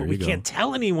Buffalo, but we can't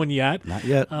tell anyone yet. Not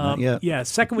yet. Not yet. Yeah,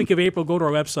 second week of April, go to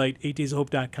our website,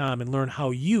 8daysofhope.com, and learn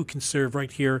how you can serve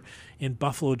right here in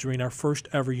Buffalo during our first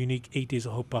ever unique 8 Days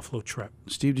of Hope Buffalo trip.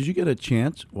 Steve, did you get a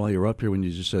chance while you were up here when you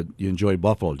just said you enjoyed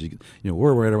Buffalo?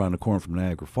 We're right around the corner from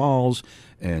Niagara Falls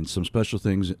and some special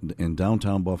things in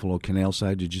downtown Buffalo, Canal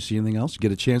Side. Did you see anything else?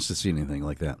 Get a chance to see anything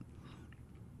like that?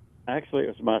 Actually, it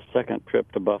was my second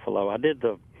trip to Buffalo. I did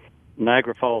the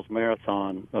Niagara Falls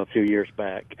Marathon a few years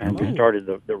back, and we started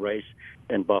the race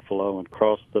in Buffalo and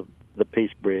crossed the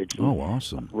Peace Bridge. Oh,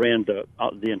 awesome. Ran the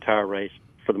entire race,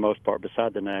 for the most part,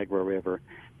 beside the Niagara River.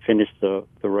 Finished the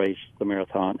race, the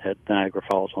marathon, at Niagara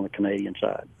Falls on the Canadian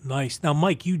side. Nice. Now,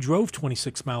 Mike, you drove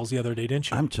 26 miles the other day,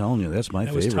 didn't you? I'm telling you, that's my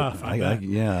favorite. Was tough. I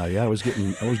was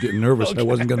getting nervous. Okay. I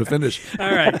wasn't going to finish.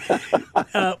 All right.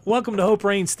 Welcome to Hope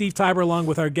Reigns. Steve Tiber, along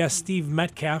with our guest Steve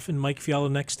Metcalf and Mike Fiala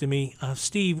next to me.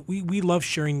 Steve, we love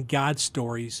sharing God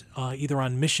stories, either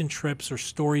on mission trips or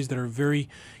stories that are very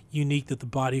unique that the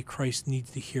body of Christ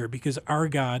needs to hear, because our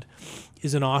God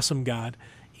is an awesome God.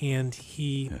 And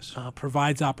he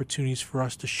provides opportunities for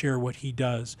us to share what he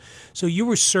does. So you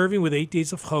were serving with 8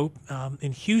 Days of Hope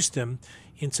in Houston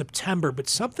in September, but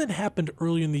something happened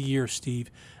early in the year,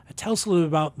 Steve. Tell us a little bit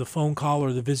about the phone call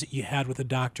or the visit you had with a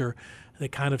doctor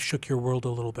that kind of shook your world a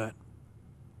little bit.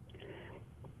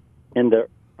 In the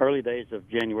early days of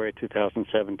January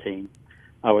 2017,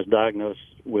 I was diagnosed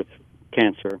with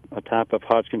cancer, a type of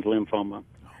Hodgkin's lymphoma,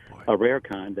 a rare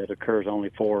kind that occurs only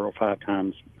 4 or 5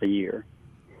 times a year.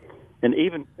 And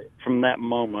even from that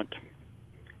moment,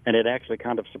 and it actually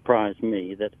kind of surprised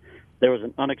me, that there was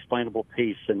an unexplainable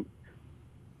peace, and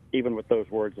even with those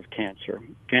words of cancer.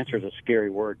 Cancer is a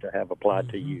scary word to have applied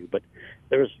to you, but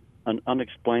there was an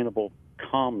unexplainable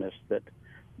calmness that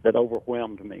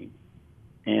overwhelmed me.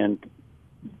 And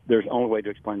there's only way to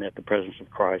explain that, the presence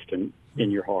of Christ in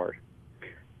your heart.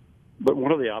 But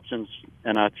one of the options,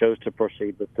 and I chose to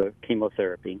proceed with the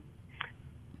chemotherapy.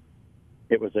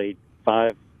 It was a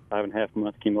 5.5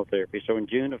 month chemotherapy. So in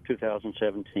June of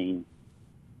 2017,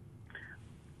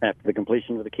 after the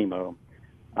completion of the chemo,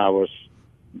 I was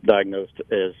diagnosed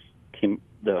as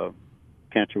the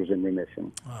cancer was in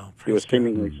remission. Wow, it was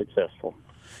seemingly successful.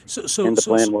 So the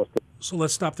plan was so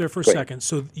let's stop there for a second.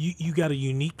 So you got a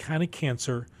unique kind of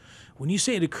cancer. When you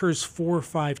say it occurs 4 or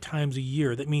 5 times a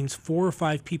year, that means 4 or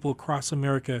 5 people across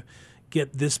America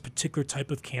get this particular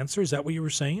type of cancer. Is that what you were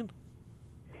saying?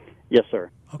 Yes,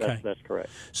 sir. Okay. That's correct.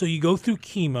 So you go through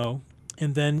chemo,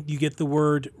 and then you get the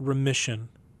word remission.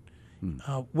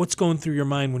 What's going through your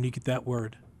mind when you get that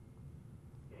word?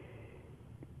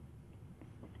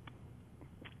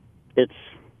 It's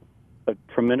a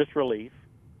tremendous relief.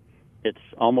 It's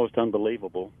almost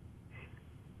unbelievable.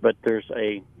 But there's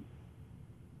a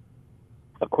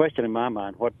question in my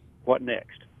mind, what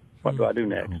next? What do I do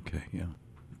next? Okay, yeah.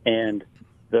 And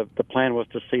the plan was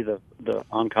to see the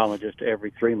oncologist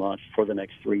every 3 months for the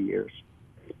next 3 years.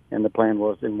 And the plan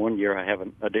was in 1 year I have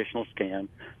an additional scan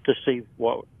to see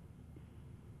what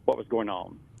was going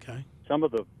on. Okay. Some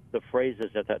of the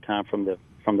phrases at that time from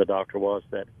the doctor was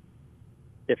that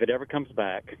if it ever comes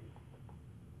back,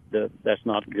 that's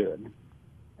not good.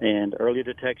 And early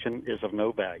detection is of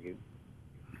no value.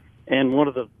 And one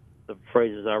of the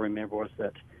phrases I remember was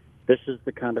that this is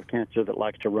the kind of cancer that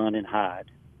likes to run and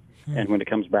hide. And when it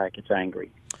comes back, it's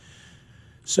angry.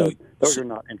 So those are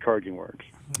not encouraging words.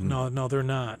 No, they're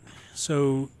not.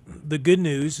 So the good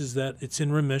news is that it's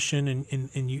in remission,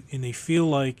 and they feel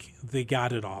like they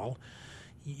got it all.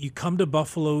 You come to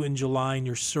Buffalo in July, and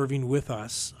you're serving with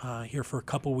us here for a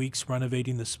couple weeks,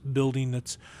 renovating this building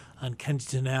that's on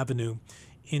Kensington Avenue.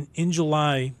 In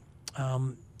July,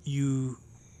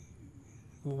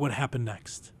 what happened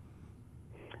next?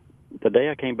 The day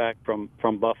I came back from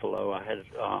Buffalo, I had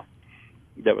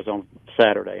that was on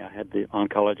Saturday. I had the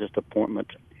oncologist appointment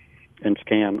and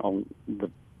scan on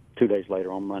 2 days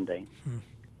later on Monday.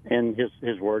 And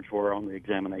his words were on the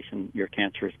examination, your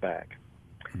cancer is back.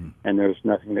 And there's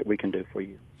nothing that we can do for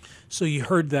you. So you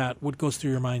heard that. What goes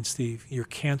through your mind, Steve? Your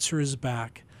cancer is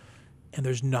back, and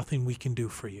there's nothing we can do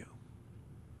for you.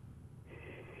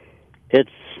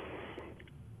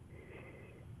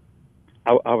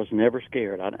 I was never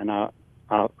scared, and I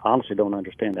honestly don't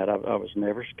understand that. I was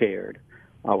never scared.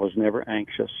 I was never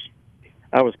anxious.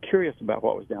 I was curious about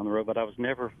what was down the road, but I was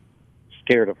never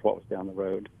scared of what was down the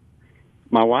road.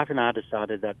 My wife and I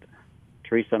decided that,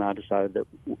 Teresa and I decided that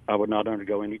I would not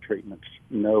undergo any treatments,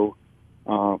 no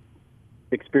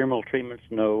experimental treatments,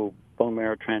 no bone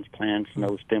marrow transplants,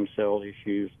 no stem cell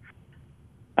issues.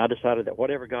 I decided that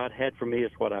whatever God had for me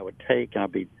is what I would take, and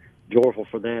I'd be joyful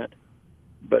for that.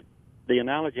 But the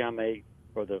analogy I made,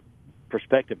 or the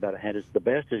perspective that I had, is the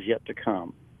best is yet to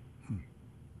come.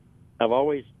 I've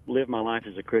always lived my life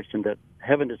as a Christian that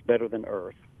heaven is better than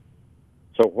earth.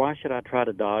 So why should I try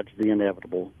to dodge the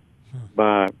inevitable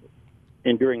by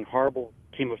enduring horrible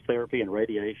chemotherapy and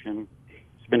radiation,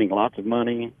 spending lots of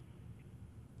money,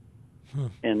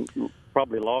 and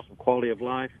probably loss of quality of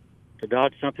life to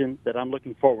dodge something that I'm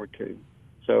looking forward to?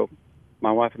 So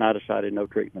my wife and I decided no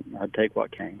treatment. I'd take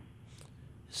what came.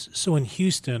 So in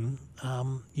Houston,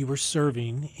 you were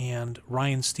serving, and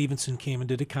Ryan Stevenson came and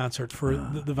did a concert for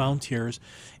the volunteers,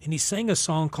 and he sang a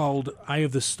song called "Eye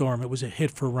of the Storm." It was a hit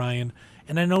for Ryan,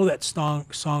 and I know that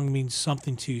song means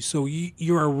something to you. So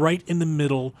you are right in the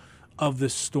middle of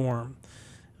this storm.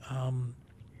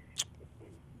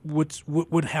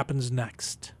 What happens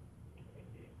next?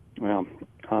 Well,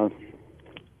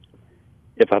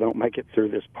 if I don't make it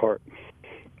through this part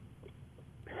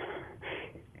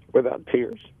without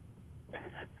tears,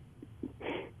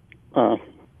 the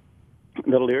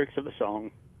lyrics of the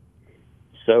song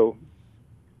so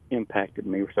impacted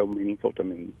me, were so meaningful to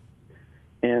me,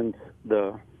 and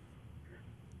the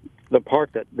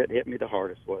part that hit me the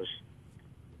hardest was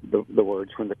the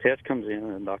words when the test comes in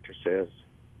and the doctor says,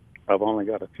 I've only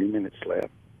got a few months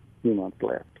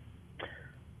left.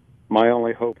 My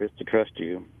only hope is to trust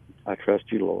you. I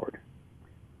trust you, Lord.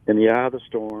 In the eye of the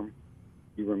storm,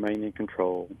 you remain in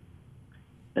control.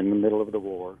 In the middle of the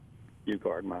war, you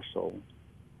guard my soul.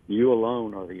 You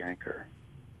alone are the anchor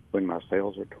when my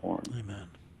sails are torn. Amen.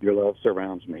 Your love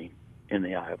surrounds me in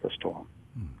the eye of the storm.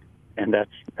 And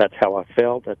that's how I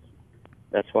felt.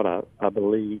 That's what I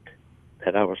believed,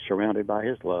 that I was surrounded by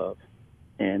his love,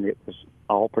 and it was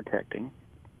all protecting,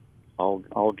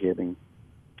 all giving,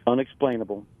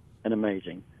 unexplainable and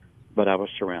amazing, but I was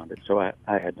surrounded, so I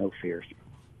had no fears.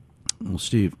 Well,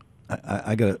 Steve,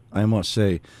 I must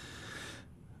say,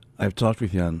 I've talked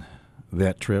with you on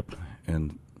that trip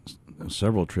and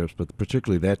several trips, but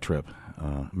particularly that trip.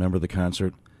 Remember the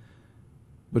concert?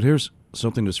 But here's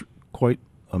something that's quite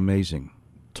amazing.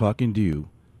 Talking to you,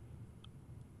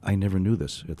 I never knew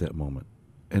this at that moment,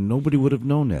 and nobody would have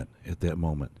known that at that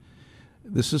moment.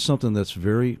 This is something that's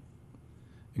very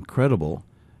incredible,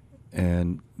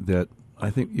 and that I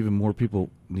think even more people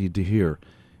need to hear.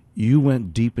 You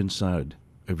went deep inside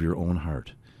of your own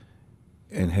heart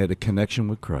and had a connection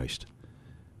with Christ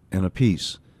and a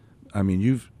peace. I mean,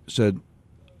 you've said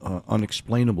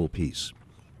unexplainable peace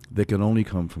that can only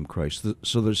come from Christ.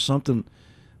 So there's something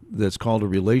that's called a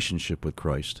relationship with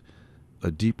Christ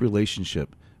a deep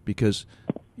relationship, because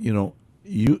you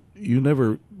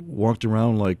never walked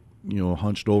around like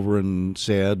hunched over and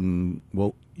sad, and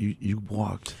you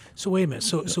walked. So wait a minute.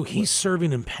 So he's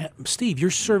serving in Steve. You're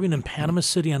serving in Panama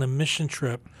City on a mission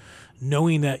trip,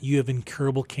 knowing that you have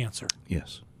incurable cancer.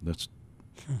 Yes, that's.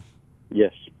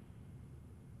 Yes.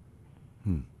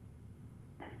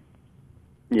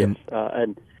 Yes,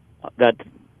 and that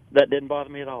didn't bother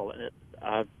me at all.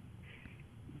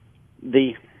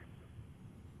 The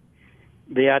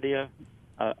idea,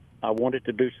 I wanted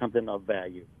to do something of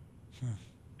value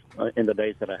in the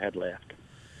days that I had left,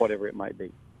 whatever it might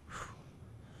be.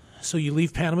 So you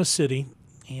leave Panama City,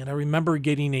 and I remember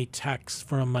getting a text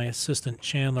from my assistant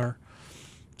Chandler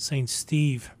saying,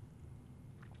 "Steve,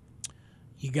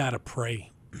 you got to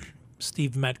pray.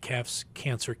 Steve Metcalf's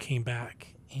cancer came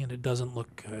back, and it doesn't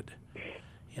look good."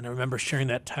 And I remember sharing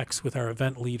that text with our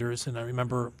event leaders, and I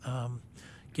remember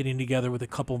getting together with a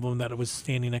couple of them that I was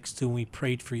standing next to, and we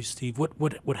prayed for you, Steve.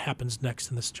 What happens next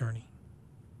in this journey?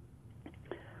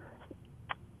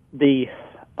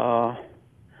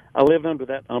 I lived under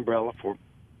that umbrella for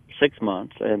 6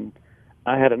 months, and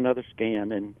I had another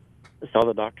scan and saw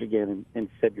the doctor again in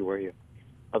February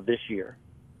of this year.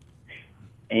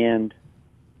 And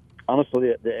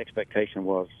honestly, the expectation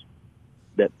was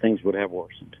that things would have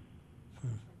worsened.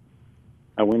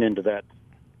 I went into that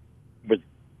with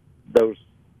those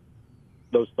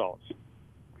thoughts.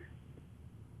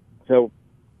 So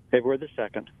February the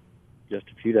 2nd, just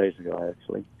a few days ago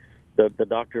actually, the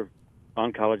doctor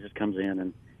oncologist comes in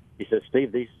and he says,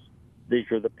 "Steve,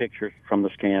 these are the pictures from the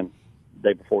scan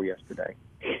day before yesterday."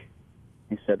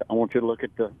 He said, "I want you to look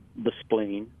at the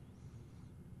spleen."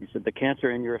 He said, "The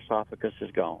cancer in your esophagus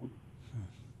is gone.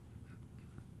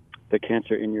 The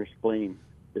cancer in your spleen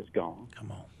is gone.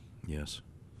 Come on. Yes.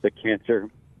 The cancer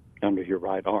under your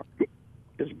right arm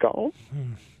is gone."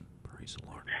 Praise the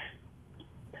Lord.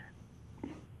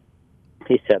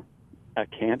 He said, "I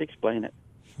can't explain it.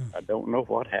 I don't know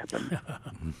what happened.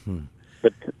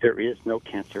 But there is no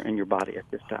cancer in your body at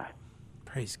this time."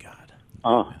 Praise God.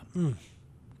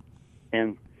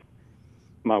 And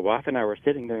my wife and I were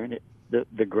sitting there, and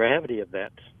the gravity of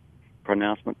that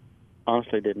pronouncement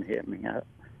honestly didn't hit me.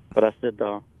 But I said,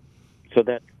 "So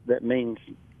that means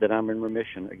that I'm in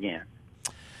remission again."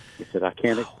 He said, "I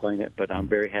can't explain it, but I'm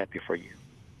very happy for you."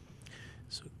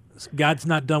 So God's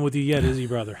not done with you yet, is he,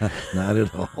 brother? Not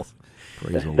at all.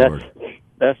 Praise the Lord.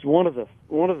 That's one of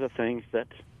the things that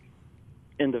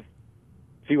in the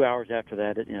few hours after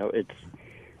that, it's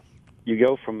you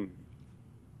go from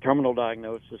terminal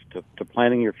diagnosis to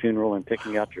planning your funeral and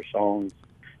picking out your songs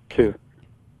to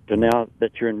now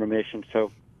that you're in remission.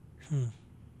 So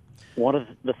one of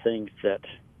the things that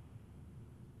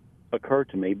occurred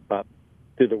to me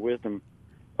through the wisdom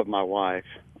of my wife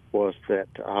was that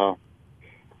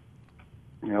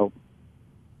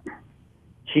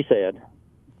she said,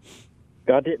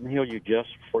 "God didn't heal you just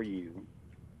for you."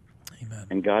 Amen.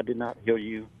 And God did not heal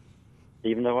you,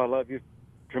 even though I love you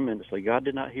tremendously, God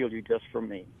did not heal you just for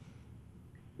me.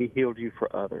 He healed you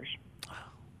for others.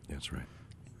 That's right.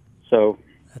 So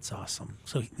that's awesome.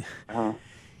 So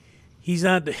he's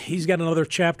got another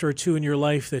chapter or two in your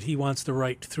life that he wants to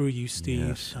write through you, Steve.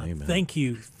 Yes, amen. Thank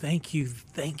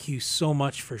you so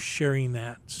much for sharing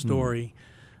that story.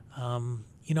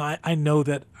 I know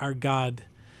that our God,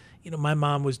 my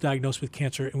mom was diagnosed with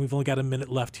cancer, and we've only got a minute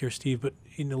left here, Steve, but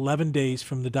in 11 days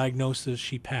from the diagnosis,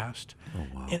 she passed. Oh,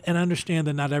 wow. And I understand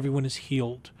that not everyone is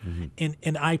healed.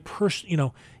 And I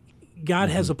personally, God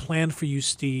has a plan for you,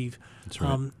 Steve. That's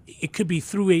right. It could be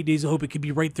through 8 Days of Hope. It could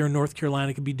be right there in North Carolina.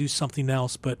 It could be do something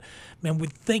else. But, man, we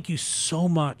thank you so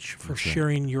much for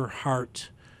sharing your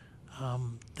heart.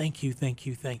 Thank you. Thank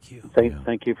you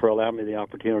for allowing me the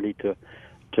opportunity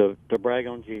to brag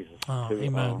on Jesus.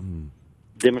 Amen.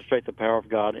 Demonstrate the power of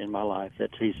God in my life,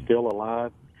 that he's still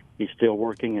alive, he's still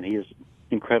working, and he is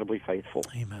incredibly faithful.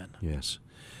 Amen. Yes.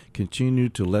 Continue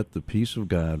to let the peace of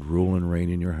God rule and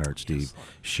reign in your heart, Steve,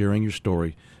 sharing your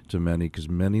story to many, because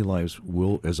many lives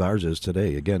will, as ours is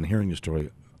today, again, hearing your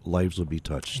story, lives will be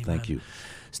touched. Amen. Thank you.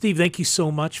 Steve, thank you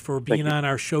so much for being on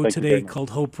our show today called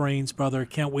Hope Reigns, brother.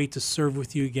 Can't wait to serve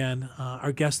with you again.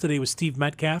 Our guest today was Steve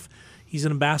Metcalf. He's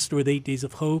an ambassador with 8 Days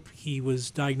of Hope. He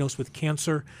was diagnosed with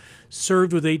cancer,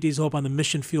 served with 8 Days of Hope on the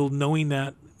mission field, knowing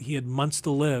that he had months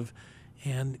to live.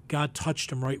 And God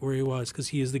touched him right where he was, because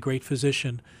he is the great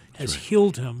physician, has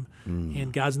healed him.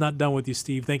 And God's not done with you,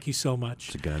 Steve. Thank you so much.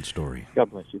 It's a God story. God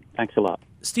bless you. Thanks a lot.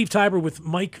 Steve Tiber with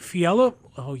Mike Fiella.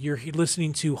 You're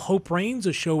listening to Hope Reigns,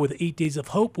 a show with 8 Days of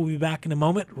Hope. We'll be back in a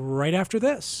moment right after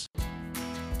this.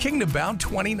 Kingdom Bound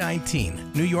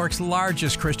 2019, New York's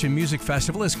largest Christian music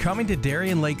festival, is coming to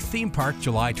Darien Lake Theme Park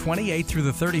July 28th through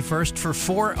the 31st for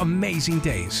 4 amazing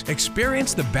days.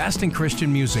 Experience the best in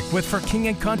Christian music with For King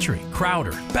and Country,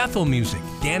 Crowder, Bethel Music,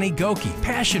 Danny Goki,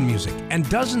 Passion Music, and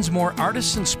dozens more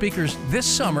artists and speakers this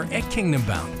summer at Kingdom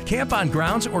Bound. Camp on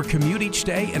grounds or commute each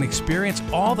day and experience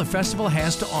all the festival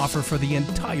has to offer for the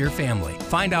entire family.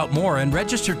 Find out more and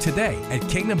register today at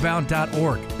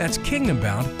kingdombound.org. That's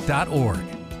kingdombound.org.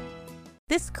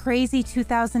 This crazy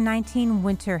 2019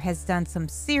 winter has done some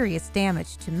serious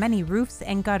damage to many roofs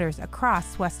and gutters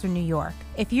across Western New York.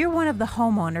 If you're one of the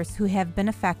homeowners who have been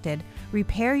affected,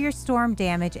 repair your storm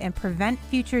damage and prevent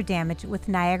future damage with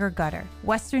Niagara Gutter,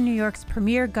 Western New York's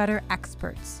premier gutter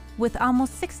experts. With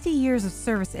almost 60 years of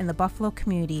service in the Buffalo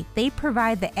community, they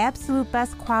provide the absolute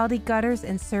best quality gutters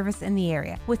and service in the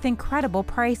area with incredible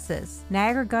prices.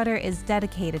 Niagara Gutter is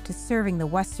dedicated to serving the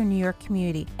Western New York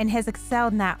community and has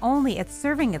excelled not only at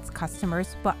serving its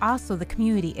customers, but also the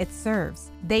community it serves.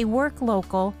 They work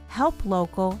local, help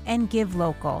local, and give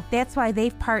local. That's why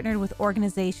they've partnered with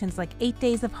organizations like 8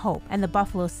 Days of Hope and the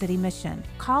Buffalo City Mission.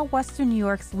 Call Western New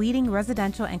York's leading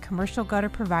residential and commercial gutter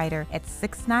provider at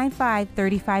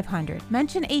 695-3500.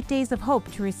 Mention 8 Days of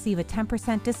Hope to receive a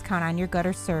 10% discount on your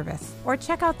gutter service. Or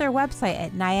check out their website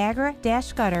at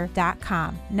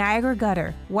niagara-gutter.com. Niagara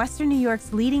Gutter, Western New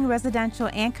York's leading residential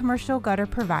and commercial gutter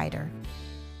provider.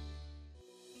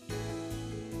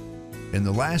 In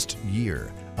the last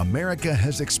year, America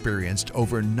has experienced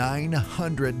over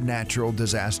 900 natural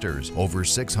disasters. Over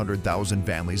 600,000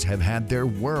 families have had their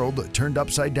world turned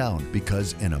upside down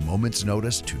because, in a moment's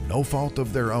notice, to no fault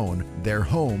of their own, their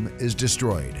home is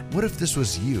destroyed. What if this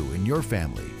was you and your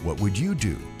family? What would you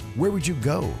do? Where would you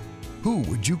go? Who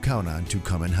would you count on to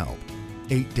come and help?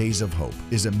 8 Days of Hope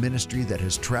is a ministry that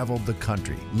has traveled the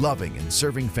country, loving and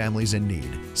serving families in need.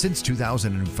 Since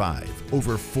 2005,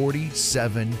 over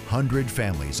 4,700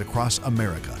 families across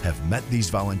America have met these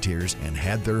volunteers and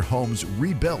had their homes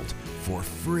rebuilt for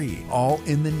free, all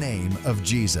in the name of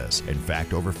Jesus. In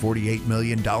fact, over $48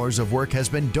 million of work has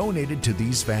been donated to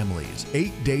these families.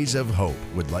 8 Days of Hope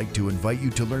would like to invite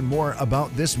you to learn more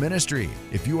about this ministry.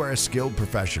 If you are a skilled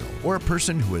professional or a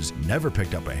person who has never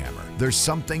picked up a hammer, there's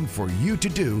something for you to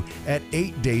do at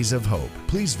 8 Days of Hope.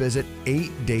 Please visit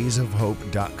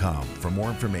 8daysofhope.com for more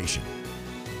information.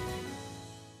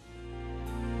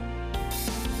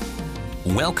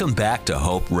 Welcome back to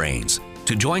Hope Reigns.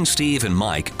 To join Steve and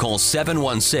Mike, call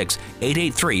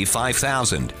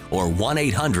 716-883-5000 or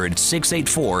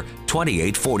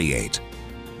 1-800-684-2848.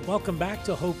 Welcome back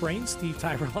to Hope Reigns. Steve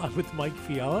Tyrell on with Mike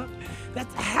Fiala. That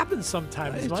happens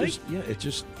sometimes, Mike. It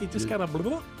just kind of blah,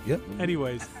 blah. Yep.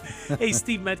 Anyways, hey,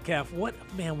 Steve Metcalf, what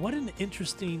an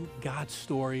interesting God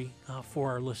story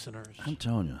for our listeners. I'm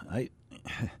telling you, I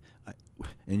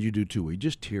and you do too. We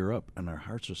just tear up, and our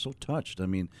hearts are so touched. I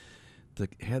mean, to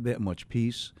have that much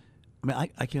peace. I mean,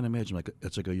 I can't imagine,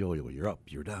 it's like a yo-yo. You're up,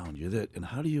 you're down, you're that. And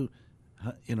how do you,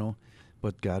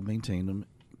 but God maintained them.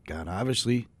 God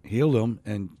obviously healed them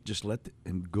and just him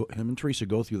and Teresa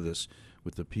go through this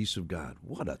with the peace of God.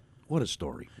 What a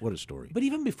story. What a story. But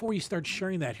even before you start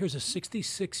sharing that, here's a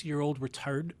 66-year-old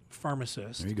retired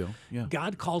pharmacist. There you go. Yeah.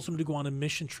 God calls him to go on a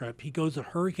mission trip. He goes to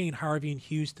Hurricane Harvey in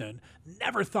Houston.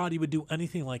 Never thought he would do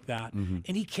anything like that. Mm-hmm.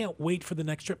 And he can't wait for the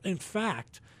next trip. In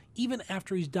fact, even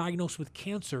after he's diagnosed with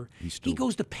cancer, he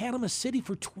goes to Panama City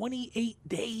for 28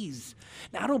 days.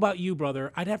 Now, I don't know about you,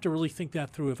 brother. I'd have to really think that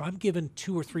through. If I'm given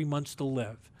 2 or 3 months to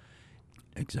live.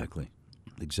 Exactly.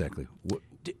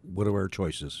 What are our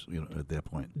choices, at that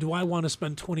point? Do I want to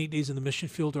spend 28 days in the mission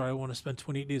field, or I want to spend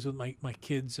 28 days with my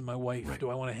kids and my wife? Right. Do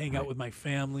I want to hang out with my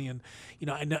family? And,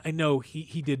 I know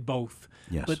he did both.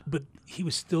 Yes. But he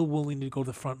was still willing to go to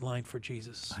the front line for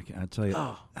Jesus. I tell you,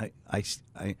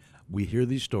 we hear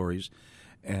these stories,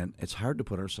 and it's hard to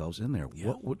put ourselves in there.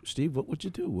 Yeah. Steve, what would you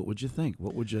do? What would you think?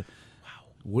 What would you,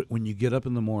 when you get up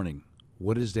in the morning,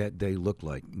 what does that day look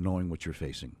like, knowing what you're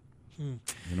facing?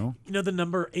 The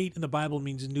number 8 in the Bible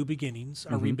means new beginnings.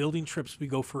 Our rebuilding trips, we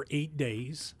go for 8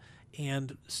 days.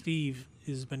 And Steve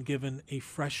has been given a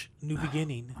fresh new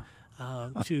beginning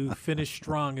to finish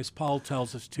strong, as Paul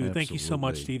tells us to. Absolutely. Thank you so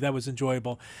much, Steve. That was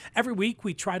enjoyable. Every week,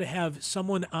 we try to have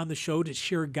someone on the show to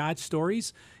share God's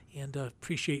stories. And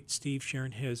appreciate Steve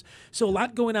sharing his. So a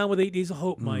lot going on with 8 Days of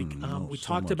Hope, Mike. We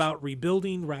talked about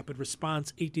rebuilding, rapid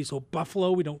response, 8 Days of Hope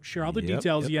Buffalo. We don't share all the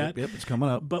details yet. Yep, it's coming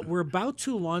up. But we're about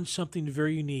to launch something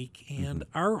very unique. And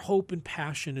our hope and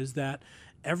passion is that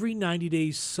every 90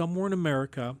 days somewhere in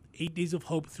America, 8 Days of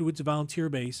Hope through its volunteer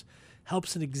base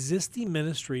helps an existing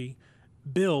ministry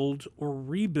build or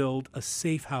rebuild a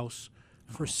safe house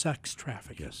for sex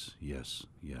trafficking. Yes.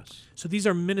 So these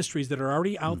are ministries that are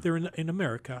already out there in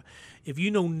America. If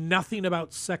you know nothing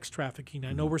about sex trafficking,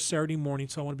 I know we're Saturday morning,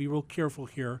 so I want to be real careful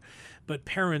here. But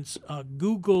parents,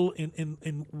 Google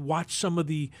and watch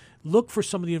look for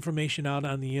some of the information out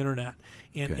on the internet.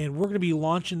 And we're going to be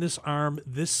launching this arm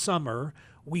this summer,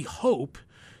 we hope,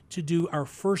 to do our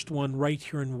first one right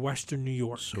here in Western New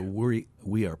York. So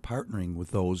we are partnering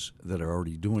with those that are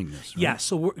already doing this, right? Yeah,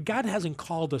 so God hasn't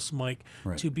called us, Mike,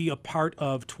 Right. to be a part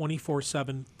of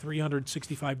 24/7,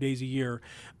 365 days a year.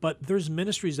 But there's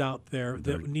ministries out there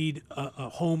that need a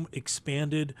home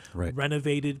expanded, Right.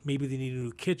 renovated. Maybe they need a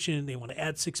new kitchen. They want to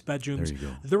add 6 bedrooms. There you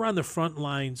go. They're on the front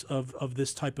lines of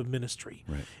this type of ministry.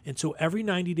 Right. And so every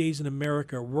 90 days in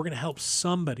America, we're going to help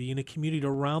somebody in a community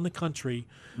around the country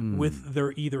with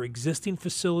their either existing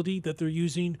facility that they're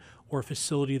using or a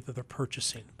facility that they're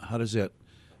purchasing. How does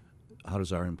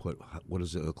our input, what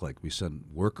does it look like? We send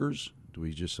workers? Do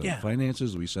we just send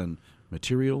finances? Do we send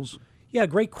materials? Yeah,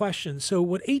 great question. So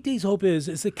what 8 Days Hope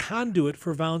is a conduit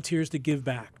for volunteers to give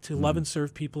back, to love and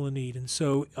serve people in need. And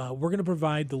so we're going to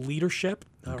provide the leadership.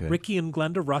 Ricky and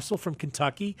Glenda Russell from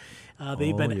Kentucky,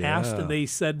 they've been asked, and they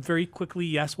said very quickly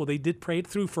yes. Well, they did pray it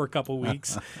through for a couple of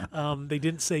weeks. They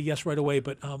didn't say yes right away,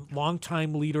 but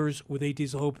longtime leaders with 8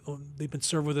 Days of Hope, they've been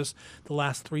serving with us the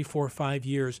last 3, 4, 5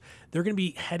 years. They're going to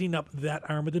be heading up that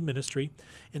arm of the ministry.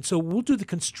 And so we'll do the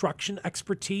construction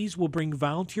expertise. We'll bring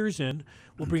volunteers in.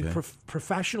 We'll bring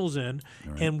professionals in,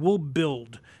 and we'll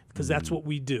build, because that's what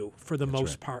we do for the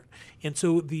most part. And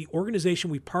so the organization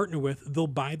we partner with, they'll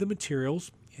buy the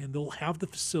materials and they'll have the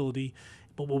facility,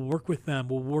 but we'll work with them.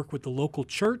 We'll work with the local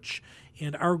church,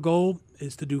 and our goal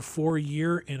is to do 4 a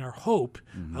year. And our hope,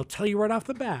 I'll tell you right off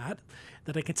the bat,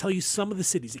 that I can tell you some of the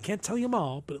cities. I can't tell you them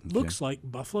all, but it looks like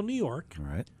Buffalo, New York, All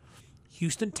right.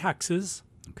 Houston, Texas,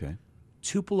 Okay.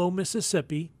 Tupelo,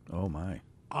 Mississippi, Oh, my.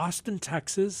 Austin,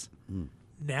 Texas,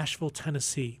 Nashville,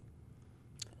 Tennessee.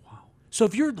 So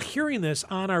if you're hearing this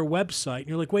on our website and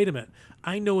you're like, wait a minute,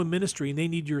 I know a ministry and they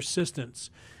need your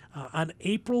assistance, on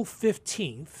April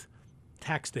 15th,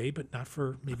 tax day, but not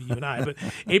for maybe you and I, but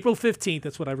April 15th,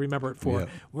 that's what I remember it for. Yeah.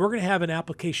 We're going to have an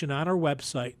application on our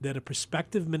website that a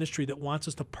prospective ministry that wants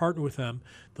us to partner with them,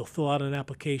 they'll fill out an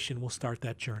application. We'll start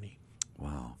that journey.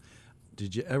 Wow.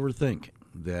 Did you ever think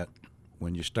that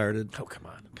when you started? Oh, come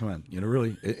on. Come on.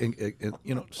 Really,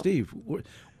 Steve,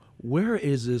 where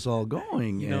is this all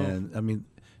going? And I mean,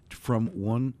 from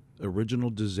one original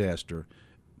disaster,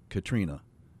 Katrina,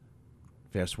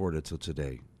 fast forward to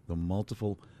today, the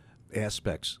multiple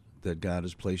aspects that God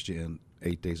has placed you in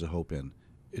 8 Days of Hope in,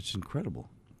 it's incredible.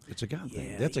 It's a God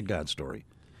thing. That's a God story.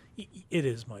 It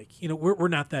is, Mike. We're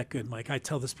not that good, Mike. I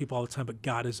tell this people all the time, but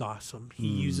God is awesome. He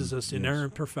uses us in our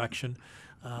imperfection.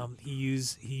 He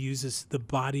uses the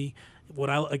body. What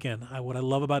I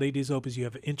love about 8 Days of Hope is you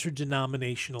have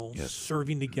interdenominational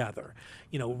serving together.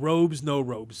 Robes, no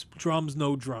robes, drums,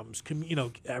 no drums.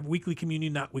 Weekly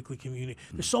communion, not weekly communion.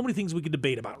 There's so many things we could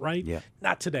debate about, right? Yeah.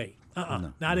 Not today.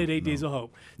 Not at 8 Days of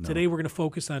Hope. Today we're going to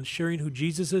focus on sharing who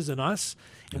Jesus is in us.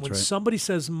 And when somebody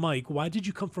says, Mike, why did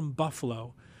you come from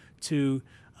Buffalo to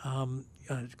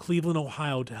Cleveland,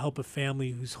 Ohio to help a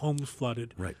family whose home's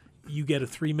flooded? Right. You get a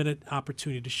 3-minute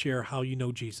opportunity to share how you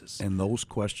know Jesus. And those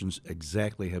questions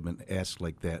exactly have been asked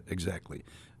like that, exactly.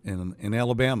 And in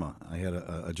Alabama, I had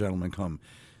a gentleman come,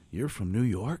 "You're from New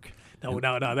York?" No,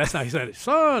 that's not. He said,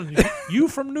 "Son, you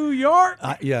from New York?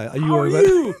 Yeah. How are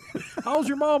you? How's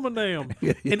your mom and them?"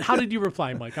 And how did you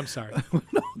reply, Mike? I'm sorry.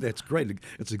 No, that's great.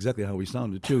 It's exactly how we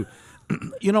sounded, too.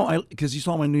 Because he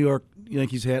saw my New York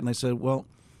Yankees hat, and I said, well,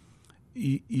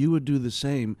 you would do the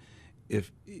same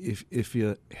if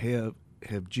you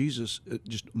have Jesus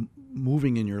just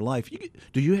moving in your life.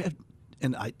 Do you have,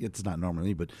 and it's not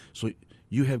normally, but so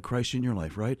you have Christ in your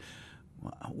life, right?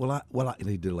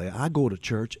 They did. I go to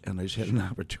church, and I just had an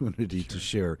opportunity to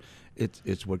share.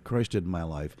 It's what Christ did in my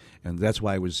life, and that's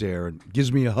why I was there. And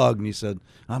gives me a hug, and he said,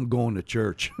 "I'm going to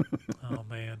church." Oh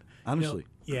man, honestly.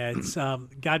 It's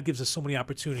God gives us so many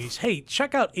opportunities. Hey,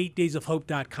 check out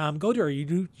 8daysofhope.com. Go to our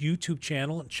YouTube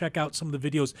channel and check out some of the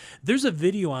videos. There's a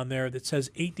video on there that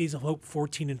says 8 Days of Hope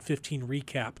 14 and 15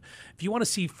 recap. If you want to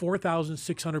see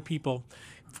 4,600 people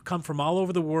come from all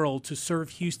over the world to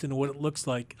serve Houston and what it looks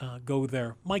like, go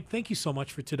there. Mike, thank you so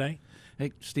much for today.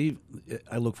 Hey, Steve,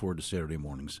 I look forward to Saturday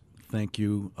mornings. Thank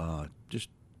you. Just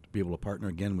to be able to partner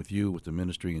again with you, with the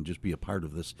ministry, and just be a part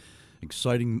of this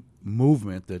exciting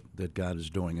movement that God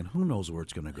is doing, and who knows where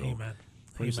it's going to go. Amen.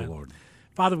 Praise Amen. the Lord.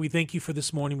 Father, we thank you for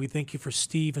this morning. We thank you for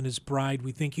Steve and his bride.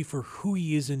 We thank you for who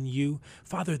he is in you.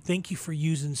 Father, thank you for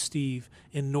using Steve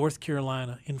in North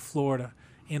Carolina, in Florida,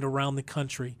 and around the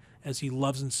country as he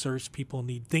loves and serves people in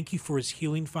need. Thank you for his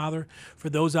healing, Father.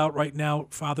 For those out right now,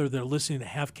 Father, that are listening that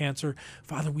have cancer,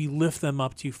 Father, we lift them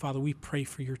up to you. Father, we pray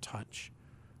for your touch.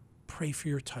 Pray for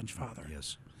your touch, Father.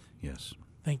 Yes, yes.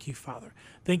 Thank you, Father.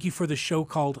 Thank you for the show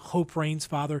called Hope Reigns,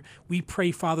 Father. We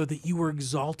pray, Father, that you were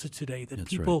exalted today, that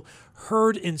people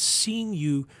heard and seen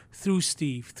you through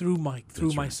Steve, through Mike,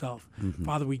 through myself.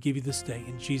 Father, we give you this day.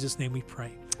 In Jesus' name we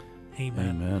pray.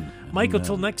 Amen. Amen. Mike, Amen.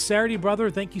 until next Saturday, brother,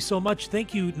 thank you so much.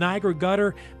 Thank you, Niagara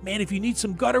Gutter. Man, if you need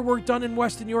some gutter work done in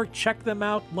Western New York, check them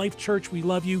out. Life Church, we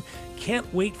love you.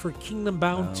 Can't wait for Kingdom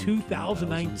Bound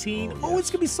 2019. Oh, it's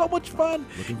going to be so much fun.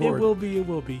 Looking forward. It will be. It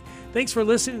will be. Thanks for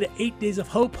listening to 8 Days of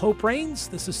Hope. Hope Reigns.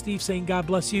 This is Steve saying God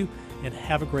bless you and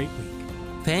have a great week.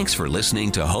 Thanks for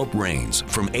listening to Hope Reigns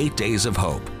from 8 Days of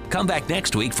Hope. Come back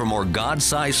next week for more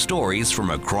God-sized stories from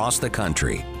across the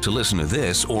country. To listen to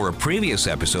this or a previous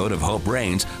episode of Hope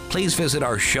Reigns, please visit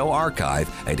our show archive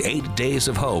at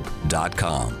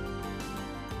 8daysofhope.com.